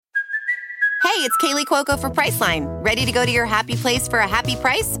Hey, it's Kaylee Cuoco for Priceline. Ready to go to your happy place for a happy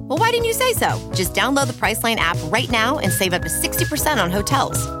price? Well, why didn't you say so? Just download the Priceline app right now and save up to 60% on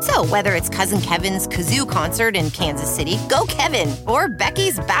hotels. So whether it's Cousin Kevin's Kazoo Concert in Kansas City, go Kevin, or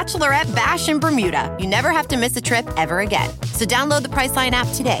Becky's Bachelorette Bash in Bermuda, you never have to miss a trip ever again. So download the Priceline app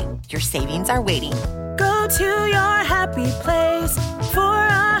today. Your savings are waiting. Go to your happy place for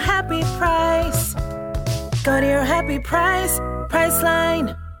a happy price. Go to your happy price,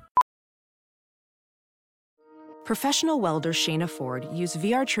 Priceline. Professional welder Shayna Ford used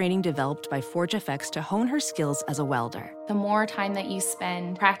VR training developed by ForgeFX to hone her skills as a welder. The more time that you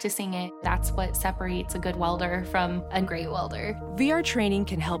spend practicing it, that's what separates a good welder from a great welder. VR training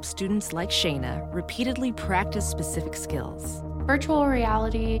can help students like Shayna repeatedly practice specific skills. Virtual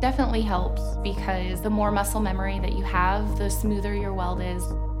reality definitely helps because the more muscle memory that you have, the smoother your weld is.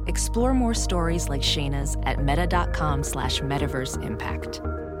 Explore more stories like Shayna's at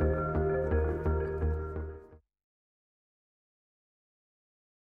meta.com/metaverseimpact.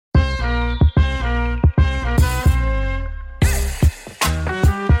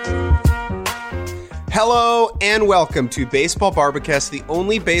 Hello and welcome to Baseball Barbacast, the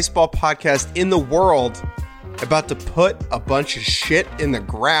only baseball podcast in the world about to put a bunch of shit in the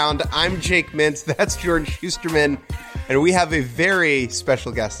ground. I'm Jake Mintz, that's Jordan Schusterman, and we have a very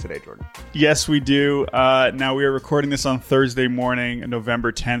special guest today, Jordan. Yes, we do. Now we are recording this on Thursday morning,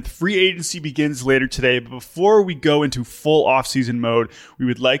 November 10th. Free agency begins later today, but before we go into full off-season mode, we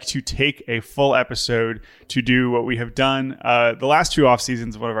would like to take a full episode to do what we have done the last two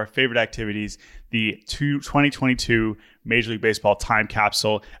off-seasons, one of our favorite activities, the 2022 Major League Baseball Time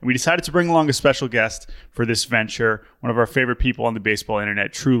Capsule. And we decided to bring along a special guest for this venture, one of our favorite people on the baseball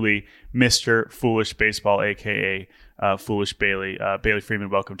internet, truly, Mr. Foolish Baseball, a.k.a. Foolish Bailey. Bailey Freeman,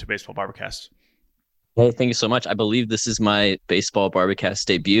 welcome to Baseball Barbacast. Hey, thank you so much. I believe this is my Baseball Barbacast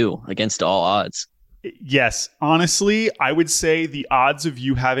debut against all odds. Yes, honestly, I would say the odds of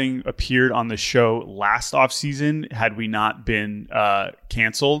you having appeared on the show last offseason, had we not been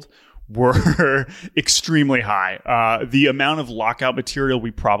canceled, were extremely high. The amount of lockout material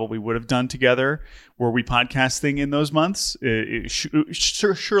we probably would have done together were we podcasting in those months, it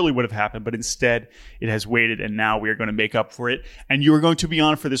surely would have happened, but instead it has waited, and now we are going to make up for it. And you are going to be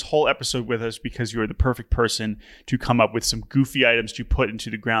on for this whole episode with us because you are the perfect person to come up with some goofy items to put into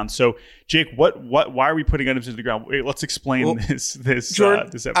the ground. So, Jake, why are we putting items into the ground? Wait, let's explain this Jordan,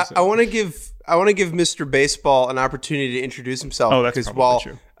 this episode. I want to give Mr. Baseball an opportunity to introduce himself. Oh, that's because probably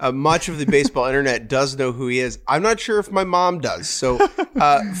true. Much of the baseball internet does know who he is, I'm not sure if my mom does. So,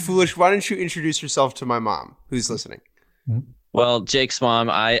 Foolish, why don't you introduce yourself to my mom who's listening? Well, Jake's mom,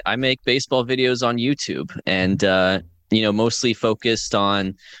 I make baseball videos on YouTube and, mostly focused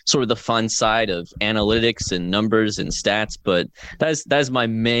on sort of the fun side of analytics and numbers and stats. But that is my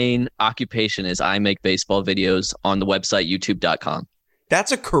main occupation is I make baseball videos on the website, youtube.com.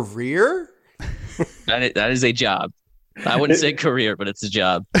 That's a career? That is a job. I wouldn't say career, but it's a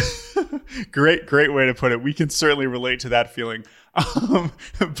job. Great way to put it. We can certainly relate to that feeling.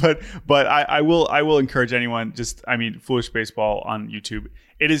 But I will encourage anyone. Foolish Baseball on YouTube.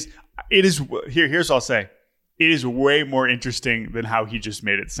 It is here's what I'll say. It is way more interesting than how he just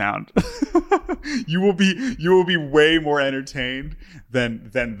made it sound. You will be way more entertained than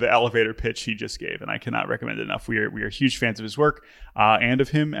the elevator pitch he just gave, and I cannot recommend it enough. We are huge fans of his work and of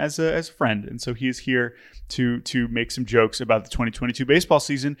him as a friend, and so he is here to make some jokes about the 2022 baseball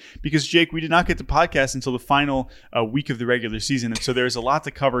season. Because Jake, we did not get the podcast until the final week of the regular season, and so there's a lot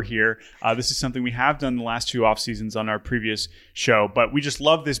to cover here. This is something we have done the last two off seasons on our previous show, but we just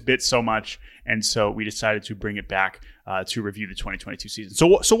love this bit so much, and so we decided to bring it back to review the 2022 season.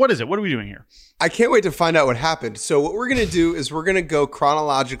 So what is it? What are we doing here? I can't wait to find out what happened. So what we're going to do is we're going to go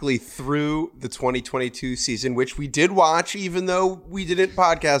chronologically through the 2022 season, which we did watch, even though we didn't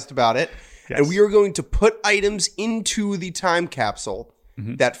podcast about it. Yes. And we are going to put items into the time capsule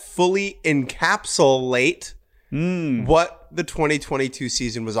that fully encapsulate what the 2022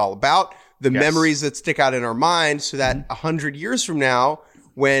 season was all about, the memories that stick out in our mind, so that 100 years from now,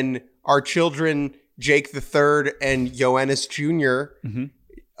 when our children, Jake the Third and Yoenis Jr.,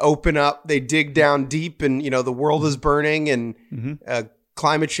 open up, they dig down deep, and the world is burning, and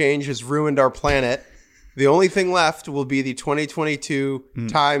climate change has ruined our planet. The only thing left will be the 2022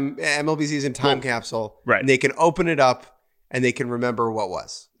 MLB season time capsule. Right. And they can open it up and they can remember what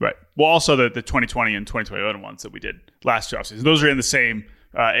was. Right. Well, also the 2020 and 2021 ones that we did last year. Those are in the same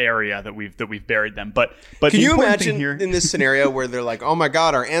area that we've buried them. But can you imagine in this scenario where they're like, oh my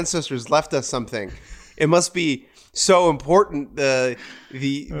God, our ancestors left us something. It must be so important, the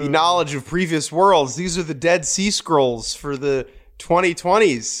knowledge of previous worlds. These are the Dead Sea Scrolls for the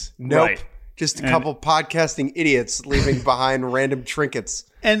 2020s. Nope. Right. Just a couple podcasting idiots leaving behind random trinkets.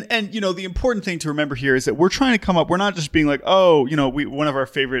 And the important thing to remember here is that we're trying to come up. We're not just being like, one of our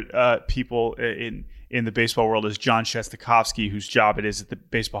favorite people in the baseball world is John Shostakovich, whose job it is at the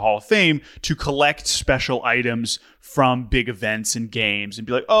Baseball Hall of Fame to collect special items from big events and games and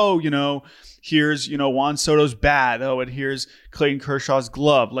be like, here's, Juan Soto's bat. Oh, and here's Clayton Kershaw's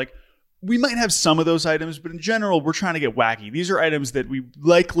glove. Like, we might have some of those items, but in general, we're trying to get wacky. These are items that we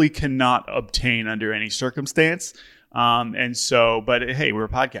likely cannot obtain under any circumstance. But hey, we're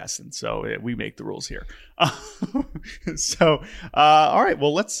podcasting, so we make the rules here. All right,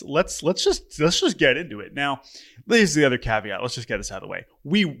 well, let's just get into it. Now, here's the other caveat. Let's just get this out of the way.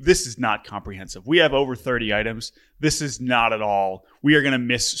 This is not comprehensive. We have over 30 items. This is not at all. We are going to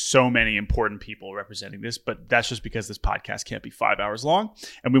miss so many important people representing this, but that's just because this podcast can't be 5 hours long,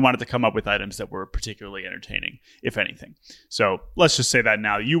 and we wanted to come up with items that were particularly entertaining, if anything. So let's just say that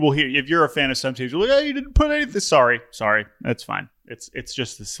now. You will hear, if you're a fan of some teams, you're like, hey, you didn't put anything. Sorry, that's fine. It's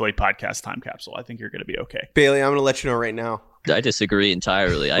just a silly podcast time capsule. I think you're going to be okay. Bailey, I'm going to let you know right now. I disagree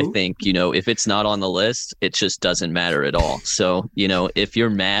entirely. I think, if it's not on the list, it just doesn't matter at all. So, if you're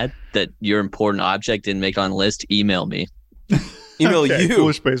mad that your important object didn't make it on the list, email me. Email you.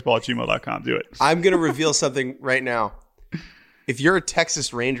 Foolishbaseball@gmail.com. Do it. I'm going to reveal something right now. If you're a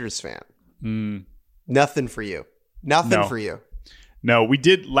Texas Rangers fan, nothing for you. Nothing for you. No, we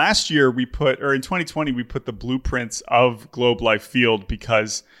did last year. In 2020, we put the blueprints of Globe Life Field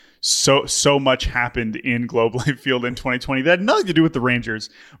because so much happened in Globe Life Field in 2020 that had nothing to do with the Rangers,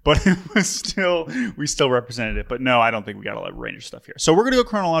 but we still represented it. But no, I don't think we got a lot of Ranger stuff here. So we're going to go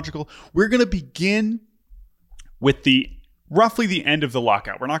chronological. We're going to begin with roughly the end of the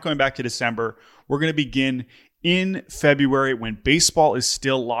lockout. We're not going back to December. We're going to begin in February when baseball is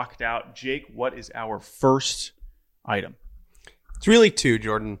still locked out. Jake, what is our first item? It's really two,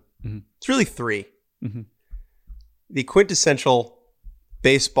 Jordan. Mm-hmm. It's really three. Mm-hmm. The quintessential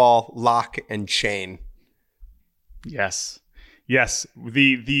baseball lock and chain. Yes. Our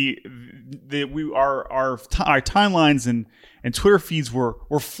timelines and Twitter feeds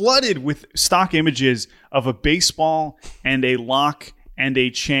were flooded with stock images of a baseball and a lock and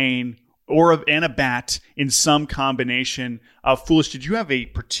a chain and a bat in some combination. Foolish, did you have a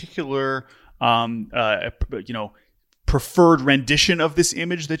particular preferred rendition of this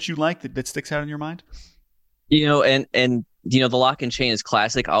image that you like that sticks out in your mind? The lock and chain is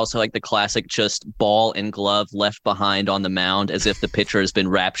classic. I also like the classic just ball and glove left behind on the mound as if the pitcher has been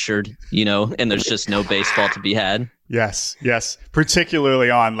raptured, and there's just no baseball to be had. Yes. Particularly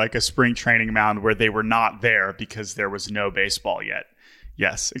on like a spring training mound where they were not there because there was no baseball yet.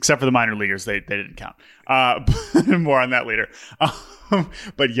 Yes, except for the minor leaguers, they didn't count. More on that later.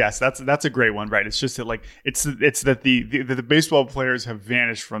 But yes, that's a great one, right? It's just that it's that the baseball players have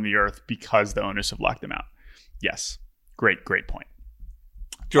vanished from the earth because the owners have locked them out. Yes, great point,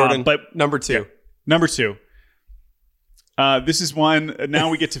 Jordan. But number two. Yeah. Number two. This is one. Now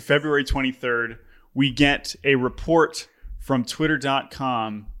we get to February 23rd. We get a report from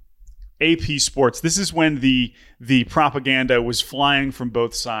Twitter.com. AP Sports. This is when the propaganda was flying from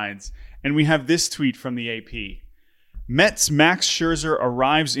both sides. And we have this tweet from the AP. Mets Max Scherzer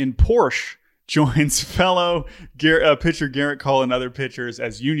arrives in Porsche, joins fellow pitcher Garrett Cole and other pitchers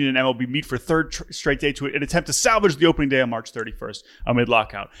as Union and MLB meet for third straight day to an attempt to salvage the opening day on March 31st amid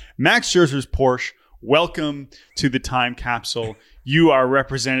lockout. Max Scherzer's Porsche, welcome to the time capsule. You are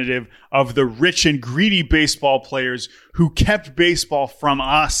representative of the rich and greedy baseball players who kept baseball from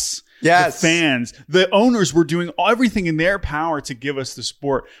us. Yes. The fans, the owners were doing everything in their power to give us the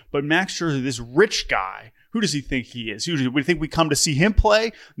sport. But Max Scherzer, this rich guy, who does he think he is? We think we come to see him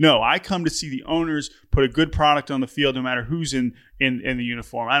play? No, I come to see the owners put a good product on the field no matter who's in the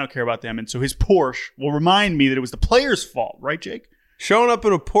uniform. I don't care about them. And so his Porsche will remind me that it was the players' fault. Right, Jake? Showing up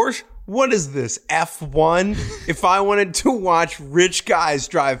in a Porsche? What is this, F1? If I wanted to watch rich guys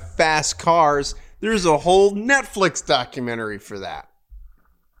drive fast cars, there's a whole Netflix documentary for that.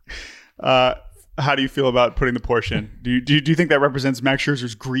 How do you feel about putting the Porsche in? Do you think that represents Max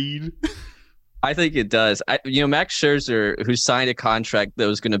Scherzer's greed? I think it does. Max Scherzer, who signed a contract that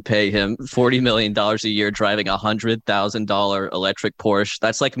was going to pay him $40 million a year driving a $100,000 electric Porsche.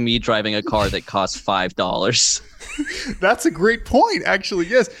 That's like me driving a car that costs $5. That's a great point, actually.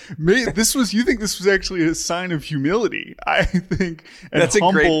 Yes. You think this was actually a sign of humility. I think. That's a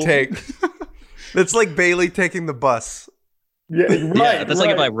great take. That's like Bailey taking the bus. Yeah, right. Yeah, that's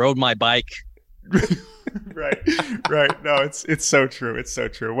like if I rode my bike. Right. No, it's so true. It's so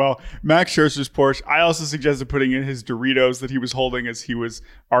true. Well, Max Scherzer's Porsche. I also suggested putting in his Doritos that he was holding as he was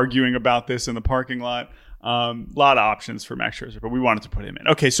arguing about this in the parking lot. A lot of options for Max Scherzer, but we wanted to put him in.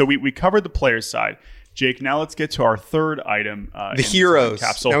 Okay, so we covered the players side. Jake, now let's get to our third item. The heroes.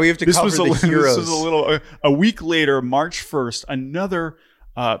 Capsule. Now we have to cover the heroes. This was a week later, March 1st, another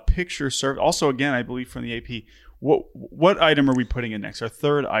picture served. Also, again, I believe from the AP. What item are we putting in next? Our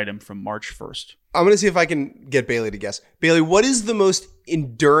third item from March 1st. I'm going to see if I can get Bailey to guess. Bailey, what is the most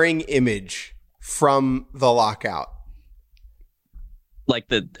enduring image from the lockout?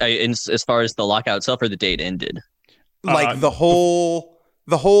 Like as far as the lockout itself or the date ended? Like the whole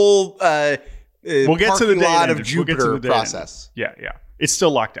we'll get to the lot of Jupiter process. Yeah. It's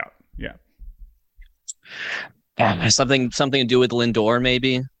still locked out. Yeah. Something to do with Lindor,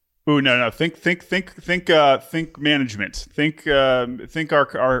 maybe. Ooh, no. Think management. Think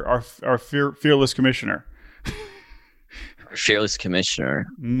our fearless commissioner. Fearless commissioner.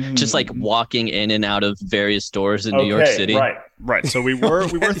 Just like walking in and out of various stores in New York City. Right. So we were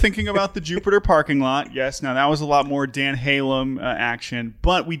thinking about the Jupiter parking lot. Yes. Now that was a lot more Dan Halem action,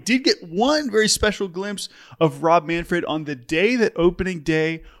 but we did get one very special glimpse of Rob Manfred on the day that opening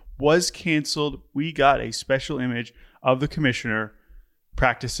day was canceled. We got a special image of the commissioner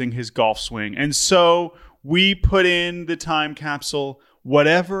practicing his golf swing. And so we put in the time capsule,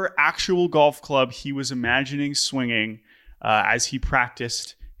 whatever actual golf club he was imagining swinging as he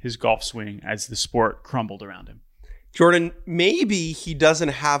practiced his golf swing as the sport crumbled around him. Jordan, maybe he doesn't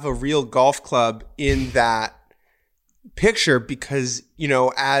have a real golf club in that picture because,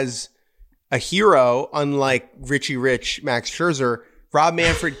 as a hero, unlike Richie Rich, Max Scherzer, Rob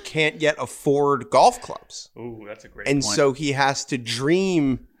Manfred can't yet afford golf clubs. Ooh, that's a great point. And so he has to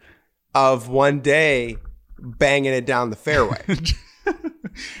dream of one day banging it down the fairway.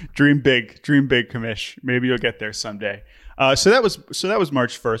 Dream big, commish. Maybe you'll get there someday. So that was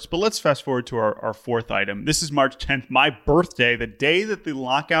March 1st, but let's fast forward to our fourth item. This is March 10th, my birthday, the day that the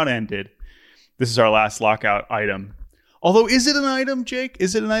lockout ended. This is our last lockout item. Although, is it an item, Jake?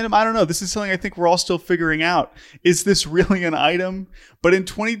 Is it an item? I don't know. This is something I think we're all still figuring out. Is this really an item? But in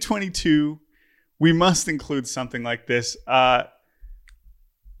 2022, we must include something like this.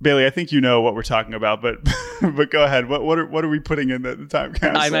 Bailey, I think you know what we're talking about, but go ahead. What are we putting in the time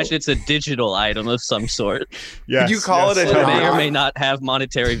capsule? I imagine it's a digital item of some sort. Yes. Could you call it a it may or may not have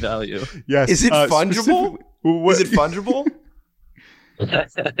monetary value. Yes. Is it fungible? Is it fungible?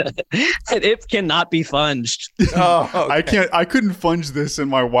 It cannot be funged. Oh, okay. I couldn't funge this in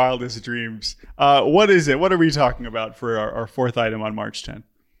my wildest dreams. What is it? What are we talking about for our fourth item on March 10th?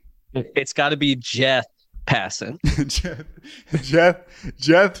 It's got to be Jeff Passan.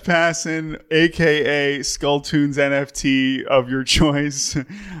 Jeff Passan, aka Skulltunes NFT of your choice.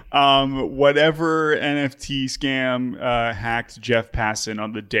 Whatever NFT scam hacked Jeff Passan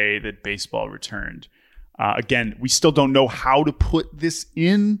on the day that baseball returned. Again, we still don't know how to put this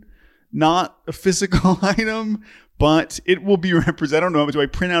in, not a physical item, but it will be represented. I don't know. Do I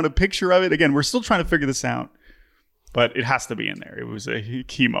print out a picture of it? Again, we're still trying to figure this out, but it has to be in there. It was a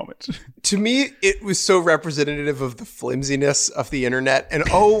key moment. To me, it was so representative of the flimsiness of the internet. And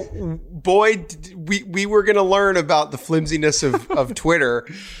oh boy, we were going to learn about the flimsiness of Twitter,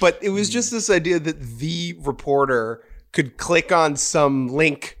 but it was just this idea that the reporter could click on some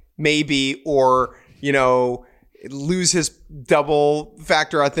link maybe, or lose his double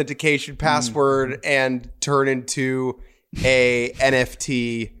factor authentication password and turn into a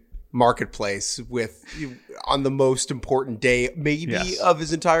NFT marketplace on the most important day of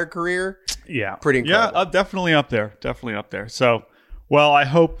his entire career. Yeah. Pretty incredible. Yeah, definitely up there. So, well, I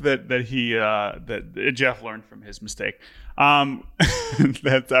hope that Jeff learned from his mistake.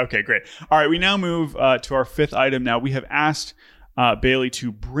 That's okay. Great. All right. We now move to our fifth item. Now we have asked Bailey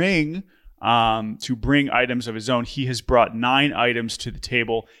to bring items of his own. He has brought 9 items to the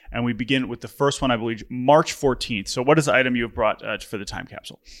table, and we begin with the first one, I believe, March 14th. So what is the item you have brought for the time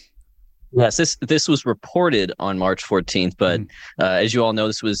capsule? Yes, this was reported on March 14th, but as you all know,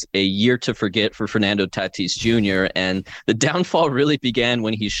 this was a year to forget for Fernando Tatis Jr., and the downfall really began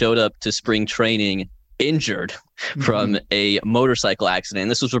when he showed up to spring training injured from a motorcycle accident.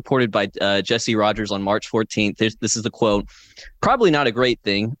 And this was reported by Jesse Rogers on March 14th. This is the quote. "Probably not a great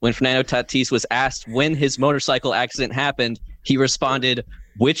thing. When Fernando Tatis was asked when his motorcycle accident happened, he responded,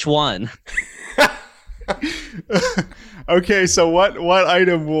 'Which one?'" Okay, so what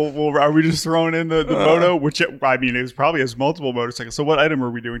item will are we just throwing in the moto? Which, I mean, it probably has multiple motorcycles. So what item are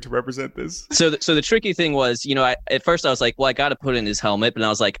we doing to represent this? So the tricky thing was, at first I was like, well, I got to put in his helmet, but I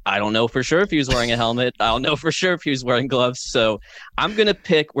was like, I don't know for sure if he was wearing a helmet. I don't know for sure if he was wearing gloves. So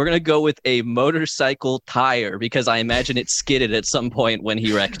we're gonna go with a motorcycle tire because I imagine it skidded at some point when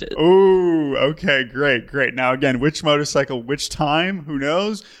he wrecked it. Ooh, okay, great. Now again, which motorcycle, which time? Who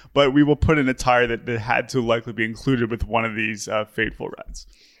knows? But we will put in a tire that had to likely be included with one of these fateful rides.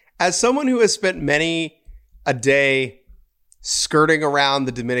 As someone who has spent many a day skirting around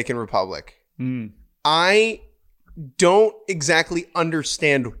the Dominican Republic, I don't exactly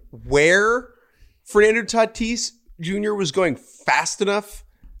understand where Fernando Tatis Jr. was going fast enough.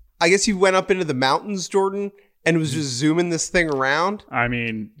 I guess he went up into the mountains, Jordan, and was just zooming this thing around. I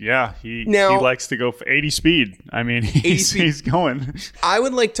mean, yeah, he likes to go for 80 speed. I mean, he's going. I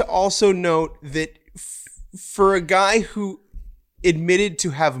would like to also note that for a guy who admitted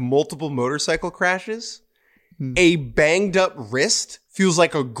to have multiple motorcycle crashes, a banged up wrist feels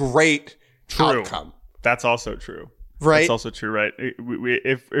like a great outcome. That's also true. Right. That's also true, right?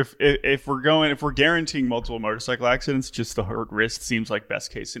 If we're guaranteeing multiple motorcycle accidents, just the hurt wrist seems like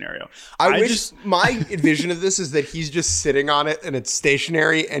best case scenario. My vision of this is that he's just sitting on it and it's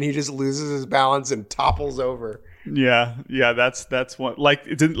stationary and he just loses his balance and topples over. Yeah, that's what what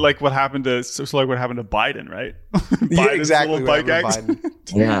happened to Biden, right? Yeah, exactly. Bike accident.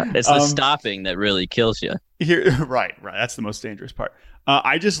 Yeah, it's the stopping that really kills you. Right. That's the most dangerous part.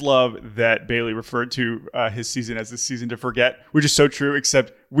 I just love that Bailey referred to his season as the season to forget, which is so true.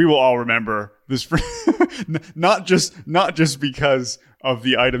 Except we will all remember this, not just because of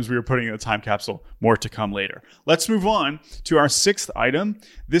the items we were putting in the time capsule. More to come later. Let's move on to our sixth item.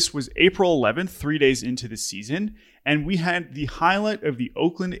 This was April 11th, 3 days into the season, and we had the highlight of the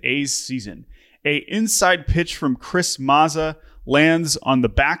Oakland A's season. A inside pitch from Chris Mazza lands on the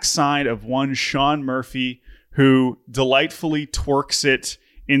backside of one Sean Murphy, who delightfully twerks it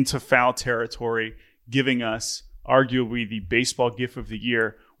into foul territory, giving us arguably the baseball gif of the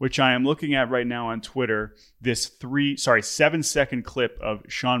year, which I am looking at right now on Twitter. This 7-second clip of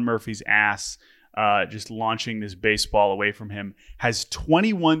Sean Murphy's ass just launching this baseball away from him has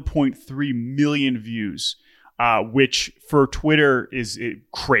 21.3 million views, which for Twitter is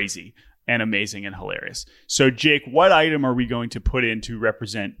crazy and amazing and hilarious. So, Jake, what item are we going to put in to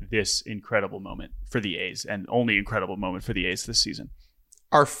represent this incredible moment for the A's and only incredible moment for the A's this season?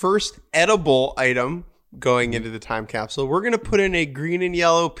 Our first edible item going into the time capsule, we're going to put in a green and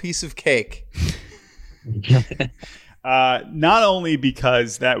yellow piece of cake. Not only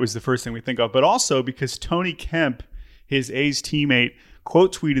because that was the first thing we think of, but also because Tony Kemp, his A's teammate,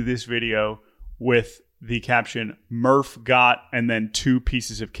 quote tweeted this video with the caption, Murph got, and then 2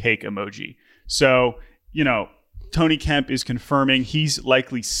 pieces of cake emoji. So, Tony Kemp is confirming he's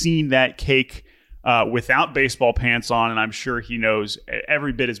likely seen that cake without baseball pants on, and I'm sure he knows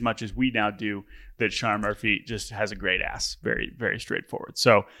every bit as much as we now do that Sean Murphy just has a great ass. Very, very straightforward.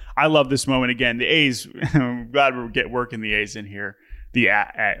 So I love this moment. Again, the A's, I'm glad we're working the A's in here. The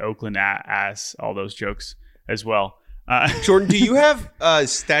at Oakland ass, all those jokes as well. Jordan, do you have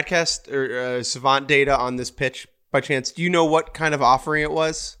StatCast or Savant data on this pitch by chance? Do you know what kind of offering it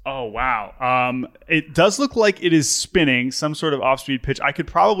was? Oh, wow. It does look like it is spinning, some sort of off-speed pitch. I could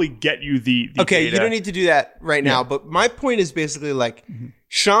probably get you the okay, data. You don't need to do that right now, but my point is basically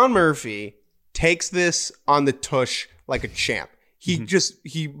Sean Murphy takes this on the tush like a champ. He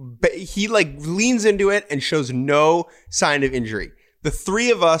leans into it and shows no sign of injury. The three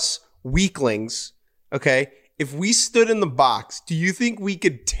of us weaklings, okay, if we stood in the box, do you think we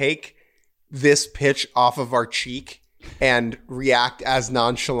could take this pitch off of our cheek and react as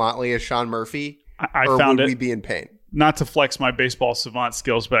nonchalantly as Sean Murphy? Or would we be in pain? Not to flex my baseball savant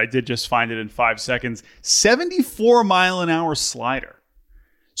skills, but I did just find it in 5 seconds. 74-mile-an-hour slider.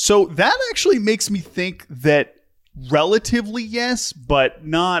 So that actually makes me think that relatively yes, but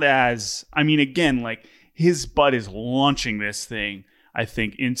not as, again, his butt is launching this thing, I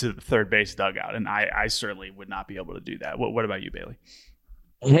think, into the third base dugout. And I certainly would not be able to do that. What about you, Bailey?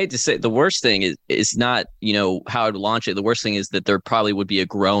 I hate to say the worst thing is not, how I'd launch it. The worst thing is that there probably would be a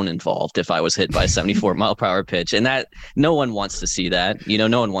groan involved if I was hit by a 74-mile-per-hour pitch. And that no one wants to see that.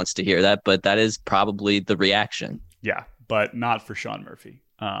 No one wants to hear that. But that is probably the reaction. Yeah, but not for Sean Murphy,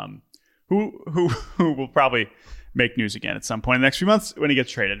 who will probably make news again at some point in the next few months when he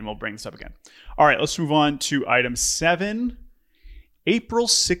gets traded. And we'll bring this up again. All right, let's move on to item 7. April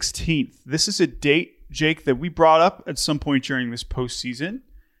 16th. This is a date, Jake, that we brought up at some point during this postseason.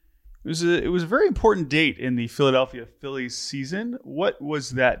 It was a very important date in the Philadelphia Phillies season. What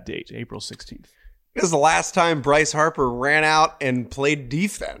was that date, April 16th? It was the last time Bryce Harper ran out and played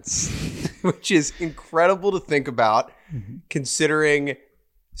defense, which is incredible to think about, considering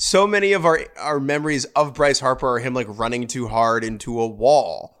so many of our memories of Bryce Harper are him like running too hard into a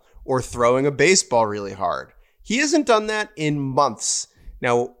wall or throwing a baseball really hard. He hasn't done that in months.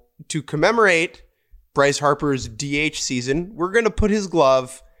 Now, to commemorate Bryce Harper's DH season, we're going to put his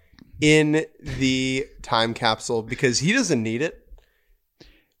glove in the time capsule because he doesn't need it.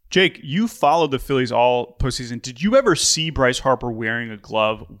 Jake, you followed the Phillies all postseason. Did you ever see Bryce Harper wearing a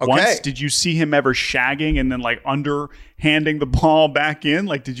glove once? Did you see him ever shagging and then like underhanding the ball back in?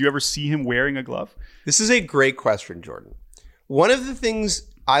 Like, did you ever see him wearing a glove? This is a great question, Jordan. One of the things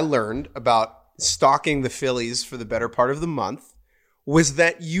I learned about stalking the Phillies for the better part of the month was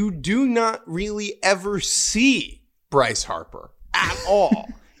that you do not really ever see Bryce Harper at all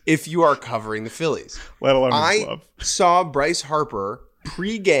if you are covering the Phillies. Let alone his glove. I saw Bryce Harper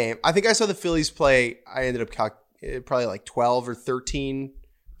pre-game. I think I saw the Phillies play. I ended up probably like 12 or 13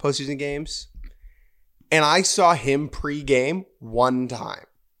 postseason games. And I saw him pre-game one time.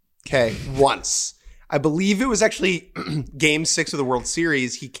 Okay, once. I believe it was actually Game 6 of the World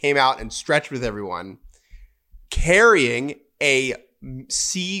Series. He came out and stretched with everyone carrying a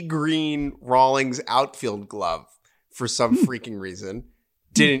sea green Rawlings outfield glove for some freaking reason.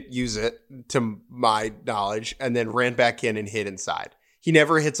 Didn't use it to my knowledge and then ran back in and hit inside. He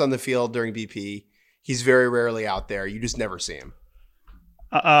never hits on the field during BP. He's very rarely out there. You just never see him.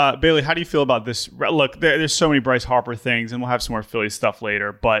 Bailey, how do you feel about this? Look, there's so many Bryce Harper things, and we'll have some more Phillies stuff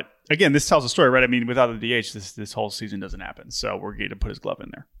later. But again, this tells a story, right? I mean, without the DH, this whole season doesn't happen. So we're going to put his glove in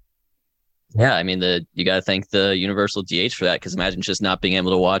there. Yeah, I mean, you got to thank the universal DH for that, because imagine just not being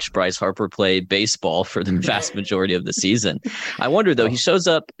able to watch Bryce Harper play baseball for the vast majority of the season. I wonder, though, he shows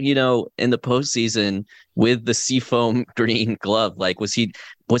up, in the postseason with the seafoam green glove. Like, was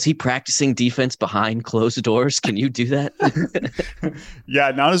he practicing defense behind closed doors? Can you do that?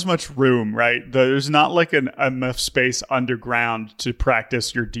 Yeah, not as much room, right? There's not like enough space underground to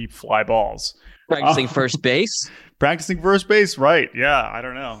practice your deep fly balls. Practicing first base? Practicing first base, right. Yeah, I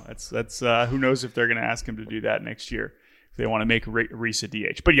don't know. That's who knows if they're going to ask him to do that next year if they want to make Reese a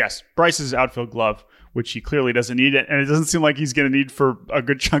DH. But yes, Bryce's outfield glove, which he clearly doesn't need it, and it doesn't seem like he's going to need for a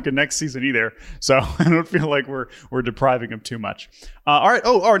good chunk of next season either. So I don't feel like we're depriving him too much. All right.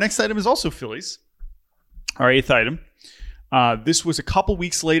 Oh, our next item is also Phillies. Our eighth item. This was a couple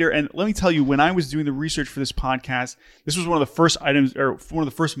weeks later, and let me tell you, when I was doing the research for this podcast, this was one of the first items, or one of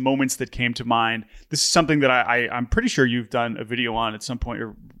the first moments that came to mind. This is something that I'm pretty sure you've done a video on at some point,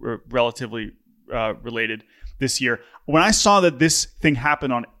 or relatively related this year. When I saw that this thing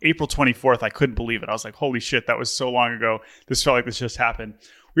happened on April 24th, I couldn't believe it. I was like, holy shit, that was so long ago. This felt like this just happened.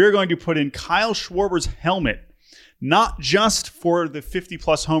 We are going to put in Kyle Schwarber's helmet, not just for the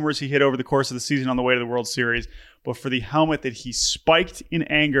 50-plus homers he hit over the course of the season on the way to the World Series, but for the helmet that he spiked in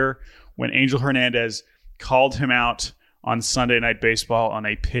anger when Angel Hernandez called him out on Sunday Night Baseball on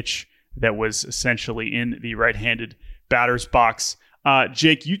a pitch that was essentially in the right-handed batter's box.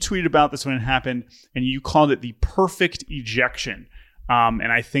 Jake, you tweeted about this when it happened, and you called it the perfect ejection.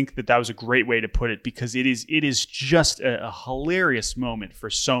 And I think that was a great way to put it, because it is just a hilarious moment for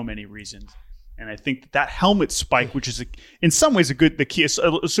so many reasons. And I think that helmet spike, which is in some ways the key,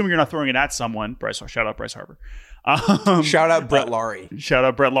 assuming you're not throwing it at someone. Shout out Bryce Harper. Shout out Brett Laurie. Shout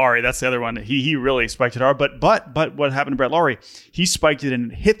out Brett Laurie. That's the other one. He really spiked it hard. But what happened to Brett Laurie? He spiked it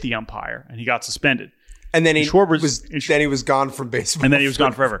and hit the umpire, and he got suspended. And then he was gone from baseball. And then he was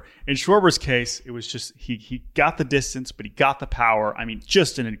gone forever. In Schwarber's case, it was just he got the distance, but he got the power. I mean,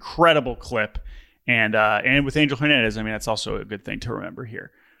 just an incredible clip. And with Angel Hernandez, I mean, that's also a good thing to remember here.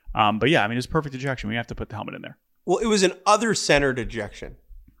 But yeah, I mean, it's perfect ejection. We have to put the helmet in there. Well, it was an other-centered ejection.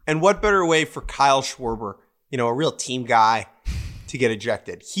 And what better way for Kyle Schwarber, a real team guy, to get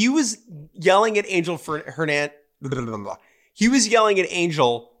ejected? He was yelling at Angel for Hernandez. He was yelling at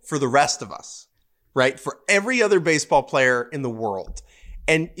Angel for the rest of us, right? For every other baseball player in the world.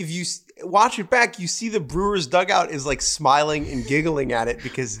 And if you watch it back, you see the Brewers dugout is like smiling and giggling at it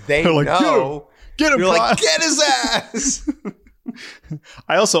because they like, know. Get him, they're like, get his ass.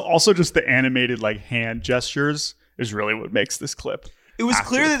 I also just the animated like hand gestures is really what makes this clip. It was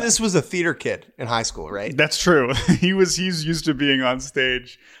clear that this was a theater kid in high school, right? That's true. He's used to being on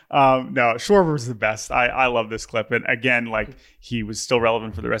stage. No, Schwarber's the best. I love this clip. And again, like, he was still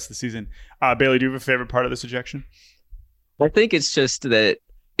relevant for the rest of the season. Bailey, do you have a favorite part of this ejection? I think it's just that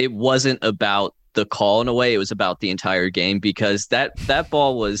it wasn't about the call in a way. It was about the entire game, because that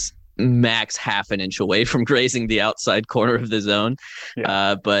ball was max half an inch away from grazing the outside corner of the zone.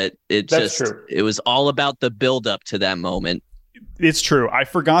 Yeah. But it was all about the build up to that moment. It's true. I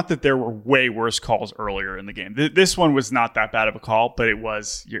forgot that there were way worse calls earlier in the game. This one was not that bad of a call, but it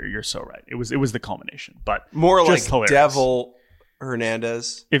was. You're so right. It was the culmination, but more like hilarious. Devil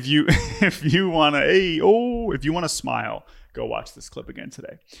Hernandez. If you want to smile, go watch this clip again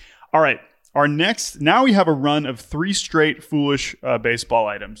today. All right. Now we have a run of 3 straight foolish baseball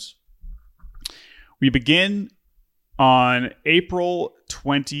items. We begin on April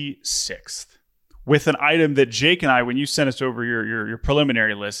 26th. With an item that Jake and I, when you sent us over your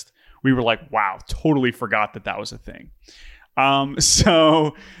preliminary list, we were like, wow, totally forgot that was a thing.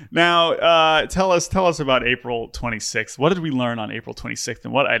 So now tell us about April 26th. What did we learn on April 26th,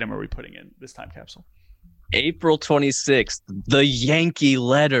 and what item are we putting in this time capsule? April 26th, the Yankee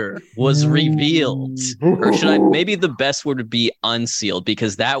letter was revealed. Or maybe the best word would be unsealed,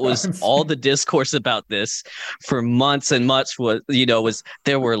 because that was all the discourse about this for months and months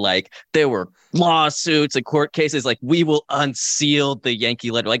there were lawsuits and court cases like, we will unseal the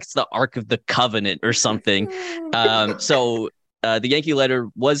Yankee letter, like it's the Ark of the Covenant or something. So the Yankee letter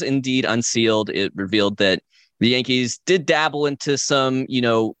was indeed unsealed. It revealed that the Yankees did dabble into some,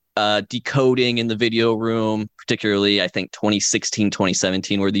 decoding in the video room, particularly I think 2016,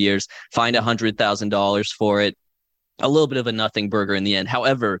 2017 were the years, fined $100,000 for it. A little bit of a nothing burger in the end.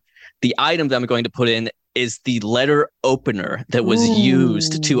 However, the item that I'm going to put in is the letter opener that was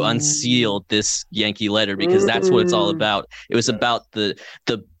used to unseal this Yankee letter, because that's what it's all about. It was about the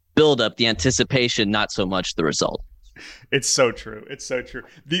buildup, the anticipation, not so much the result. It's so true. It's so true.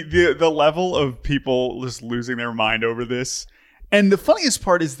 The level of people just losing their mind over this. And the funniest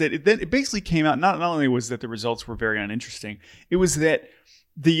part is that it basically came out, not only was that the results were very uninteresting, it was that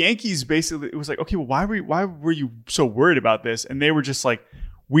the Yankees basically, it was like, okay, well, why were you so worried about this? And they were just like,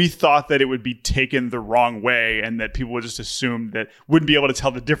 we thought that it would be taken the wrong way and that people would just assume that wouldn't be able to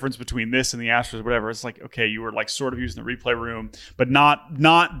tell the difference between this and the Astros or whatever. It's like, okay, you were like sort of using the replay room, but not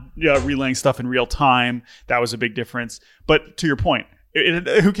relaying stuff in real time. That was a big difference. But to your point,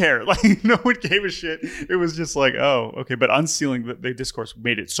 who cared? Like, no one gave a shit. It was just like, oh, okay. But unsealing the discourse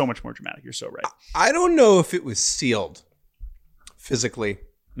made it so much more dramatic. You're so right. I don't know if it was sealed physically.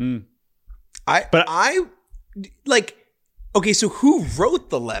 Okay, so who wrote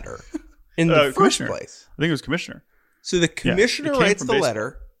the letter in the first place? I think it was commissioner. So the commissioner writes the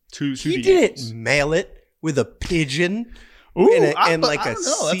letter. He didn't mail it with a pigeon and a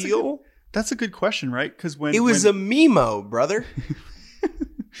seal. That's a good question, right? Because when it was a memo, brother.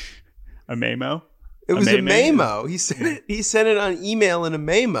 A memo? It was a memo. He sent it on email in a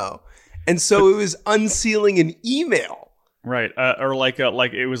memo. And so it was unsealing an email. Right. Or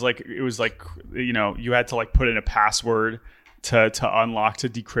it was like you had to like put in a password to unlock, to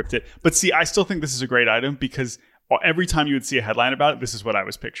decrypt it. But see, I still think this is a great item, because every time you would see a headline about it, this is what I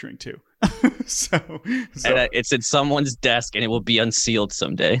was picturing too. so and it's in someone's desk and it will be unsealed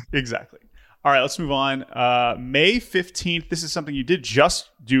someday. Exactly. All right, let's move on. May 15th. This is something you did just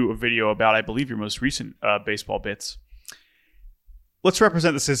do a video about, I believe, your most recent baseball bits. Let's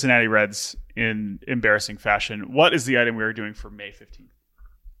represent the Cincinnati Reds in embarrassing fashion. What is the item we are doing for May 15th?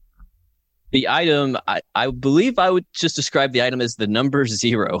 The item, I believe I would just describe the item as the number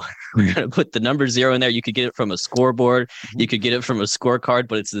 0. We're going to put the number 0 in there. You could get it from a scoreboard. You could get it from a scorecard,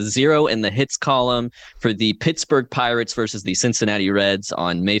 but it's the 0 in the hits column for the Pittsburgh Pirates versus the Cincinnati Reds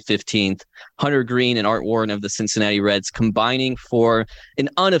on May 15th. Hunter Green and Art Warren of the Cincinnati Reds combining for an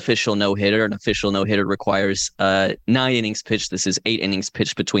unofficial no-hitter. An official no-hitter requires 9 innings pitched. This is 8 innings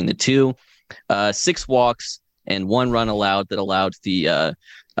pitched between the two. 6 walks and 1 run allowed that allowed the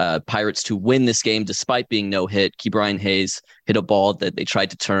Pirates to win this game despite being no hit. Ke'Bryan Hayes hit a ball that they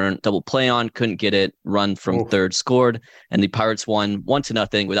tried to turn double play on, couldn't get it. Run from third scored, and the Pirates won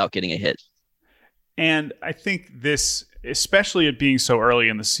 1-0 without getting a hit. And I think this, especially it being so early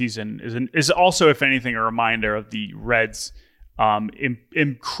in the season, is also, if anything, a reminder of the Reds'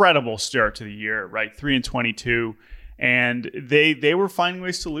 incredible start to the year. Right, 3-22, and they were finding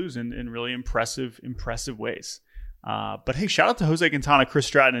ways to lose in really impressive ways. But hey, shout out to Jose Quintana, Chris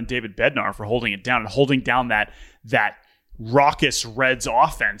Stratton, and David Bednar for holding it down and holding down that raucous Reds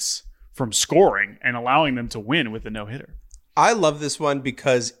offense from scoring and allowing them to win with a no-hitter. I love this one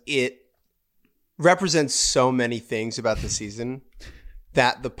because it represents so many things about the season.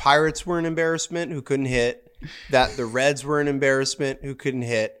 That the Pirates were an embarrassment who couldn't hit, that the Reds were an embarrassment who couldn't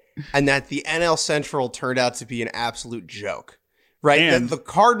hit, and that the NL Central turned out to be an absolute joke. Right, and the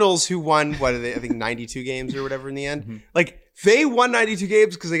Cardinals, who won, what are they? I think 92 games or whatever in the end. Mm-hmm. Like, they won 92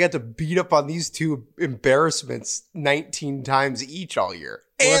 games because they got to beat up on these two embarrassments 19 times each all year.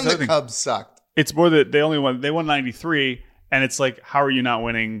 Well, and the Cubs sucked. It's more that they won 93, and it's like, how are you not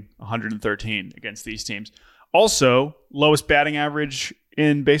winning 113 against these teams? Also, lowest batting average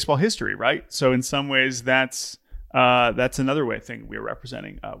in baseball history, right? So in some ways, that's another thing we're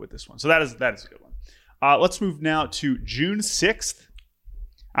representing with this one. So that is a good one. Let's move now to June 6th.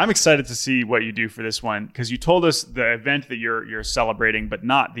 I'm excited to see what you do for this one because you told us the event that you're celebrating, but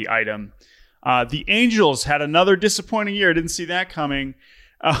not the item. The Angels had another disappointing year. Didn't see that coming.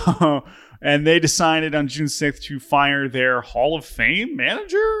 And they decided on June 6th to fire their Hall of Fame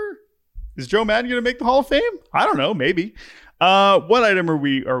manager. Is Joe Madden going to make the Hall of Fame? I don't know. Maybe. What item are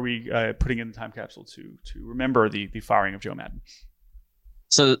we putting in the time capsule to remember the firing of Joe Madden?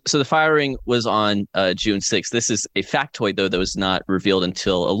 So the firing was on June 6th. This is a factoid, though, that was not revealed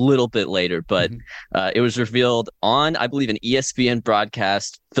until a little bit later. But it was revealed on, I believe, an ESPN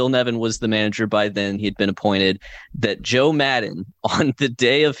broadcast. Phil Nevin was the manager by then. He had been appointed. That Joe Madden, on the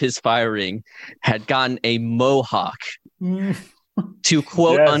day of his firing, had gotten a mohawk to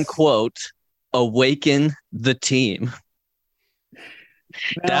quote unquote awaken the team.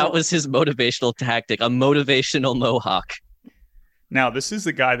 That was his motivational tactic, a motivational mohawk. Now, this is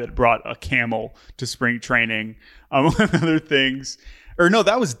the guy that brought a camel to spring training, among other things. Or no,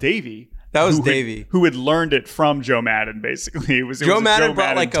 that was Davey. That was Davey. Who had learned it from Joe Madden, basically. It was Joe Madden Joe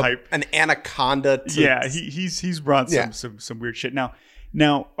brought Madden like an anaconda. Yeah, he's brought some weird shit.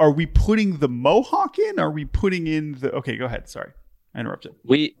 Now, are we putting the mohawk in? Are we putting in the... Okay, go ahead. Sorry, I interrupted.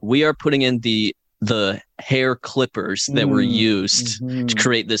 We are putting in the hair clippers that were used to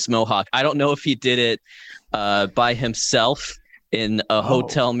create this mohawk. I don't know if he did it by himself in a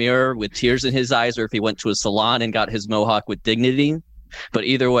hotel mirror with tears in his eyes, or if he went to a salon and got his mohawk with dignity. But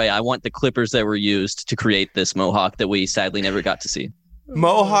either way, I want the clippers that were used to create this mohawk that we sadly never got to see.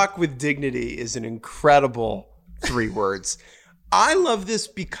 Mohawk with dignity is an incredible 3 words. I love this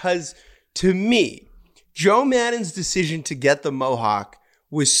because, to me, Joe Madden's decision to get the mohawk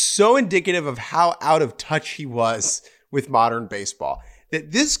was so indicative of how out of touch he was with modern baseball.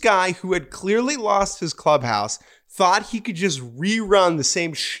 That this guy who had clearly lost his clubhouse thought he could just rerun the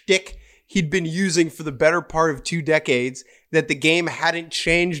same shtick he'd been using for the better part of 2 decades, that the game hadn't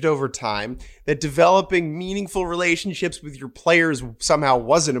changed over time, that developing meaningful relationships with your players somehow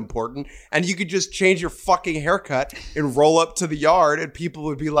wasn't important, and you could just change your fucking haircut and roll up to the yard and people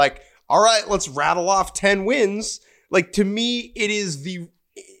would be like, all right, let's rattle off 10 wins. Like, to me, it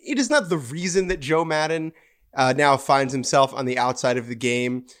is not the reason that Joe Madden now finds himself on the outside of the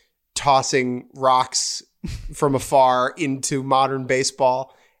game, tossing rocks from afar into modern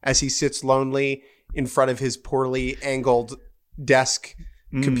baseball as he sits lonely in front of his poorly angled desk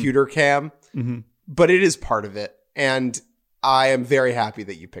computer cam. But it is part of it. And I am very happy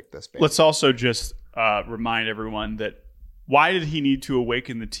that you picked this band. Let's also just remind everyone that why did he need to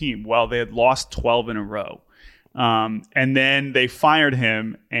awaken the team? Well, they had lost 12 in a row. And then they fired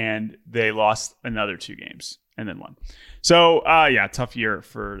him and they lost another 2 games and then won. So, tough year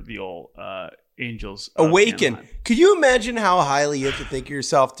for the old Angels. Awaken. Could you imagine how highly you have to think of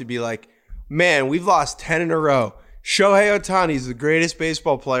yourself to be like, man, we've lost 10 in a row. Shohei Ohtani is the greatest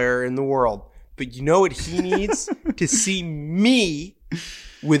baseball player in the world. But you know what he needs? To see me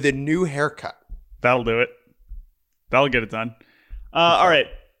with a new haircut. That'll do it. That'll get it done. All right.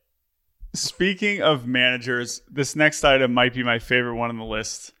 Speaking of managers, this next item might be my favorite one on the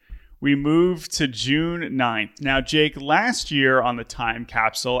list. We move to June 9th. Now, Jake, last year on the Time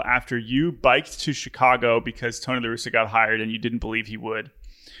Capsule, after you biked to Chicago because Tony La Russa got hired and you didn't believe he would,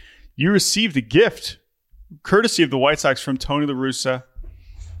 you received a gift, courtesy of the White Sox, from Tony La Russa,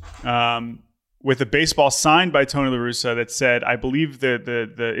 with a baseball signed by Tony La Russa that said, I believe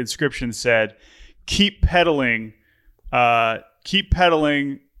the inscription said, keep pedaling,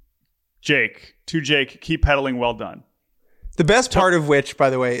 Jake. To Jake, keep pedaling, well done. The best part of which, by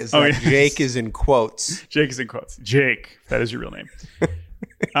the way, is that Jake is in quotes. Jake is in quotes. Jake, that is your real name.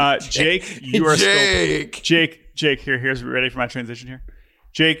 Jake, you are Jake. still... Jake, here's ready for my transition here.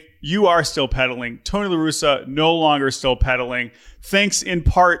 Jake, you are still pedaling. Tony La Russa no longer still pedaling. Thanks in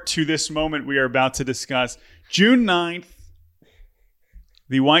part to this moment we are about to discuss. June 9th,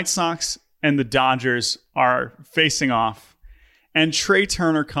 the White Sox and the Dodgers are facing off, and Trey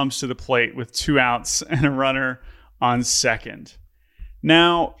Turner comes to the plate with 2 outs and a runner on second.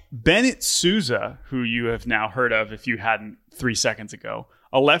 Now, Bennett Sousa, who you have now heard of if you hadn't 3 seconds ago,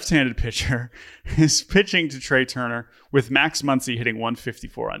 a left-handed pitcher, is pitching to Trey Turner with Max Muncy hitting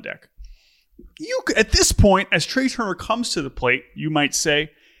 154 on deck. You at this point, as Trey Turner comes to the plate, you might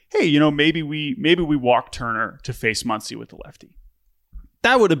say, hey, maybe we walk Turner to face Muncy with the lefty.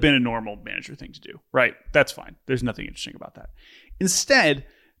 That would have been a normal manager thing to do, right? That's fine. There's nothing interesting about that. Instead,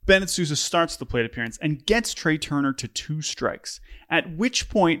 Bennett Sousa starts the plate appearance and gets Trey Turner to 2 strikes, at which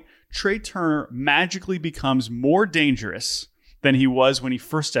point Trey Turner magically becomes more dangerous than he was when he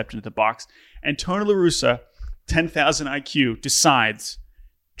first stepped into the box. And Tony La Russa, 10,000 IQ, decides,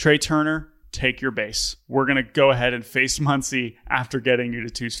 Trey Turner, take your base. We're going to go ahead and face Muncy after getting you to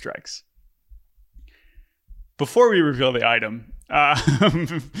 2 strikes. Before we reveal the item,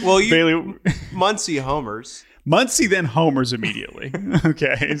 Bailey, Muncy homers. Muncy then homers immediately.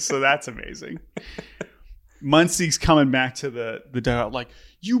 Okay, so that's amazing. Muncy's coming back to the dugout like,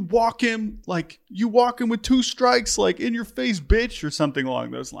 you walk him with 2 strikes, like in your face, bitch, or something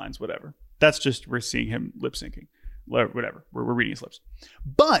along those lines. Whatever. That's just, we're seeing him lip syncing. Whatever. We're reading his lips.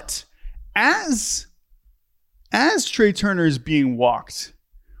 But as Trey Turner is being walked,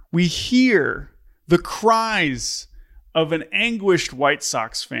 we hear the cries of an anguished White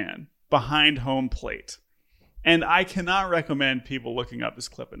Sox fan behind home plate. And I cannot recommend people looking up this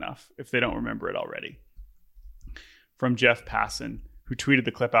clip enough if they don't remember it already. From Jeff Passan, who tweeted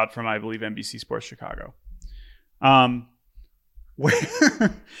the clip out from, I believe, NBC Sports Chicago.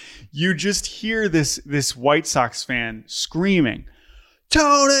 Where you just hear this White Sox fan screaming,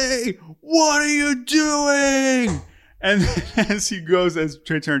 Tony, what are you doing? And as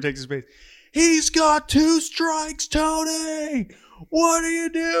Trey Turner takes his base, he's got 2 strikes, Tony. What are you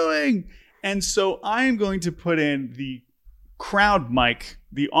doing? And so I am going to put in the crowd mic,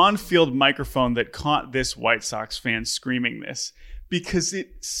 the on-field microphone that caught this White Sox fan screaming this, because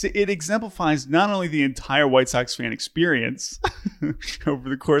it exemplifies not only the entire White Sox fan experience over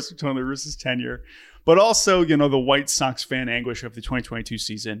the course of Tony La Russa's tenure, but also, the White Sox fan anguish of the 2022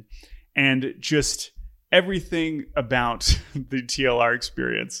 season, and just everything about the TLR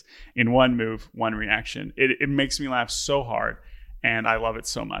experience in one move, one reaction. It makes me laugh so hard, and I love it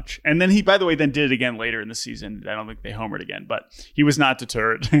so much. And then he, by the way, then did it again later in the season. I don't think they homered again, but he was not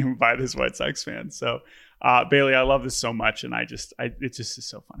deterred by this White Sox fan. So, Bailey, I love this so much, and it just is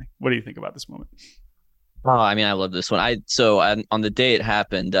so funny. What do you think about this moment? Oh, I mean, I love this one. On the day it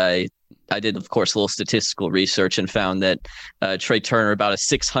happened, I did, of course, a little statistical research and found that Trey Turner about a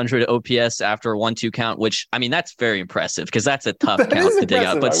 600 OPS after a 1-2 count, which, I mean, that's very impressive because that's a tough count to dig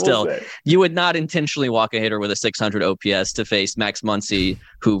out. But still, you would not intentionally walk a hitter with a 600 OPS to face Max Muncy,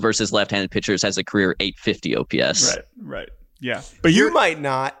 who versus left-handed pitchers has a career 850 OPS. Right. Yeah. But You might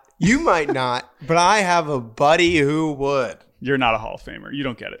not, but I have a buddy who would. You're not a Hall of Famer. You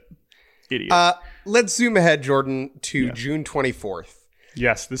don't get it. Idiot. Let's zoom ahead, Jordan, to June 24th.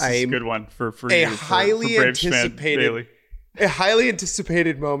 Yes, this is a good one for a you, highly for Braves anticipated, a highly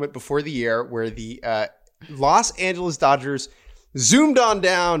anticipated moment before the year where the Los Angeles Dodgers zoomed on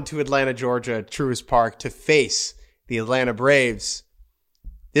down to Atlanta, Georgia, Truist Park to face the Atlanta Braves.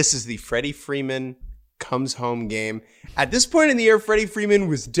 This is the Freddie Freeman comes home game. At this point in the year, Freddie Freeman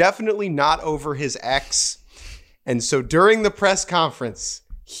was definitely not over his ex, and so during the press conference,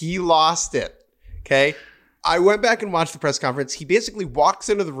 he lost it. Okay. I went back and watched the press conference. He basically walks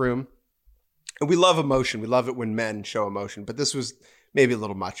into the room, and we love emotion. We love it when men show emotion, but this was maybe a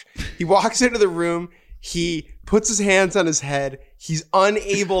little much. He walks into the room. He puts his hands on his head. He's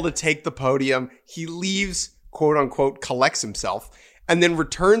unable to take the podium. He leaves, quote unquote, collects himself, and then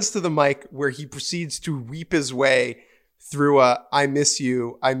returns to the mic where he proceeds to weep his way through I miss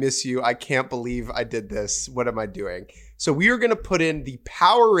you, I can't believe I did this, what am I doing? So we are going to put in the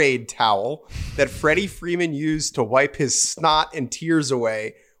Powerade towel that Freddie Freeman used to wipe his snot and tears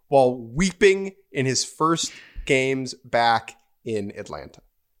away while weeping in his first games back in Atlanta.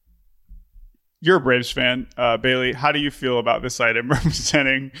 You're a Braves fan, Bailey. How do you feel about this item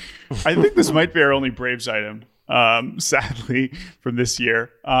representing? I think this might be our only Braves item, sadly, from this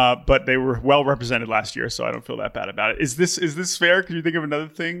year. But they were well represented last year, so I don't feel that bad about it. Is this fair? Could you think of another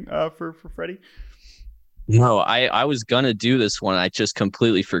thing for Freddie? No, I was going to do this one. I just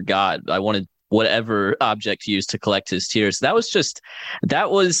completely forgot. I wanted whatever object used to collect his tears. That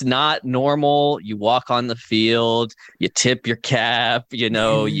was not normal. You walk on the field, you tip your cap, you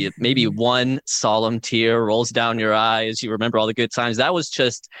maybe one solemn tear rolls down your eyes. You remember all the good times. That was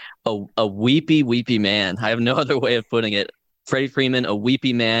just a weepy, weepy man. I have no other way of putting it. Freddie Freeman, a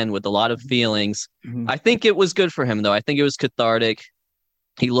weepy man with a lot of feelings. Mm-hmm. I think it was good for him, though. I think it was cathartic.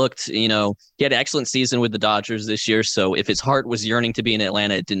 He looked, he had an excellent season with the Dodgers this year. So if his heart was yearning to be in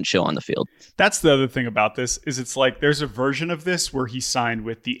Atlanta, it didn't show on the field. That's the other thing about this is it's like there's a version of this where he signed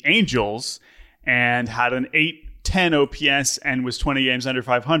with the Angels and had an 810 OPS and was 20 games under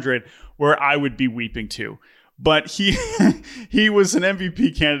 500, where I would be weeping too. But he was an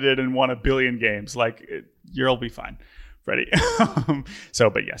MVP candidate and won 1 billion games. Like, you'll be fine, Freddie.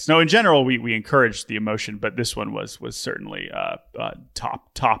 But yes, no. In general, we encouraged the emotion, but this one was certainly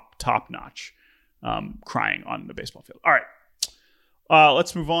top notch, crying on the baseball field. All right,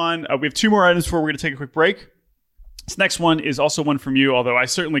 Let's move on. We have 2 more items before we're going to take a quick break. This next one is also one from you, although I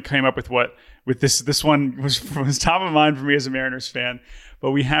certainly came up with this. This one was top of mind for me as a Mariners fan.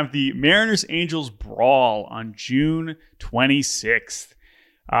 But we have the Mariners-Angels brawl on June 26th.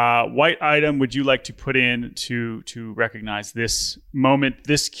 What item would you like to put in to recognize this moment,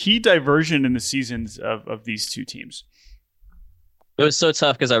 this key diversion in the seasons of these two teams? It was so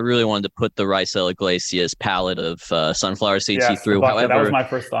tough because I really wanted to put the Raisel Iglesias palette of sunflower seeds he threw. However, that was my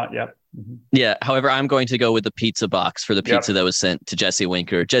first thought. Yep. Mm-hmm. Yeah. However, I'm going to go with the pizza box for the pizza that was sent to Jesse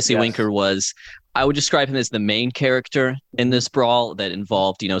Winker. Jesse Winker was, I would describe him as the main character in this brawl that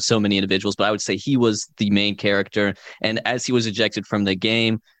involved, so many individuals, but I would say he was the main character. And as he was ejected from the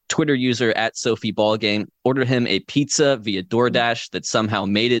game, Twitter user @SophieBallGame ordered him a pizza via DoorDash that somehow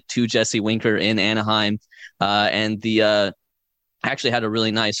made it to Jesse Winker in Anaheim. And the actually had a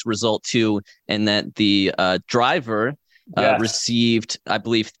really nice result too, in that the driver received, I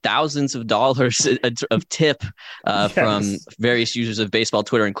believe, thousands of dollars of tip from various users of baseball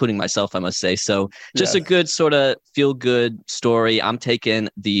Twitter, including myself, I must say. So just a good sort of feel-good story. I'm taking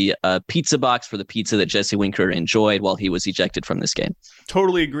the pizza box for the pizza that Jesse Winker enjoyed while he was ejected from this game.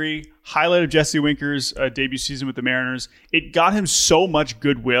 Totally agree. Highlight of Jesse Winker's debut season with the Mariners. It got him so much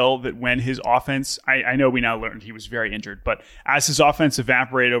goodwill that when his offense, I know we now learned he was very injured, but as his offense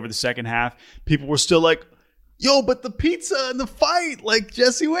evaporated over the second half, people were still like, yo, but the pizza and the fight, like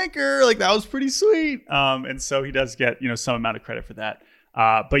Jesse Winker, like that was pretty sweet. And so he does get, some amount of credit for that.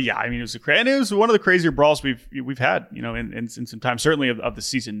 But yeah, I mean, it was one of the crazier brawls we've had, in some time, certainly of the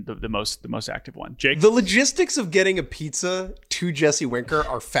season, the most active one. Jake? The logistics of getting a pizza to Jesse Winker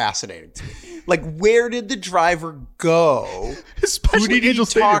are fascinating to me. Like, where did the driver go? Especially who did he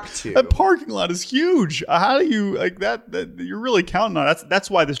talk to? That parking lot is huge. How do you like that you're really counting on? That's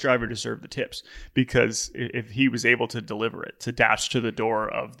why this driver deserved the tips, because if he was able to deliver it, to dash to the door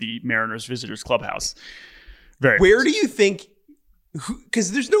of the Mariners visitors clubhouse. Where do you think?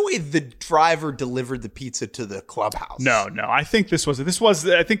 Because there's no way the driver delivered the pizza to the clubhouse. No. I think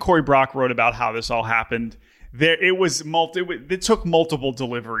I think Corey Brock wrote about how this all happened. It took multiple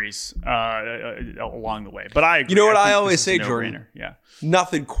deliveries along the way. But I agree. You know what I always say, Jordan? Yeah.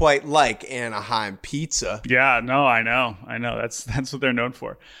 Nothing quite like Anaheim pizza. Yeah, no, I know. That's what they're known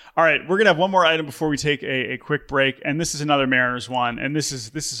for. All right, we're gonna have one more item before we take a quick break, and this is another Mariners one, and this is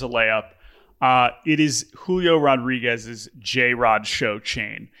a layup. It is Julio Rodriguez's J-Rod Show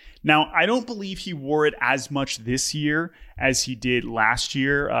chain. Now, I don't believe he wore it as much this year as he did last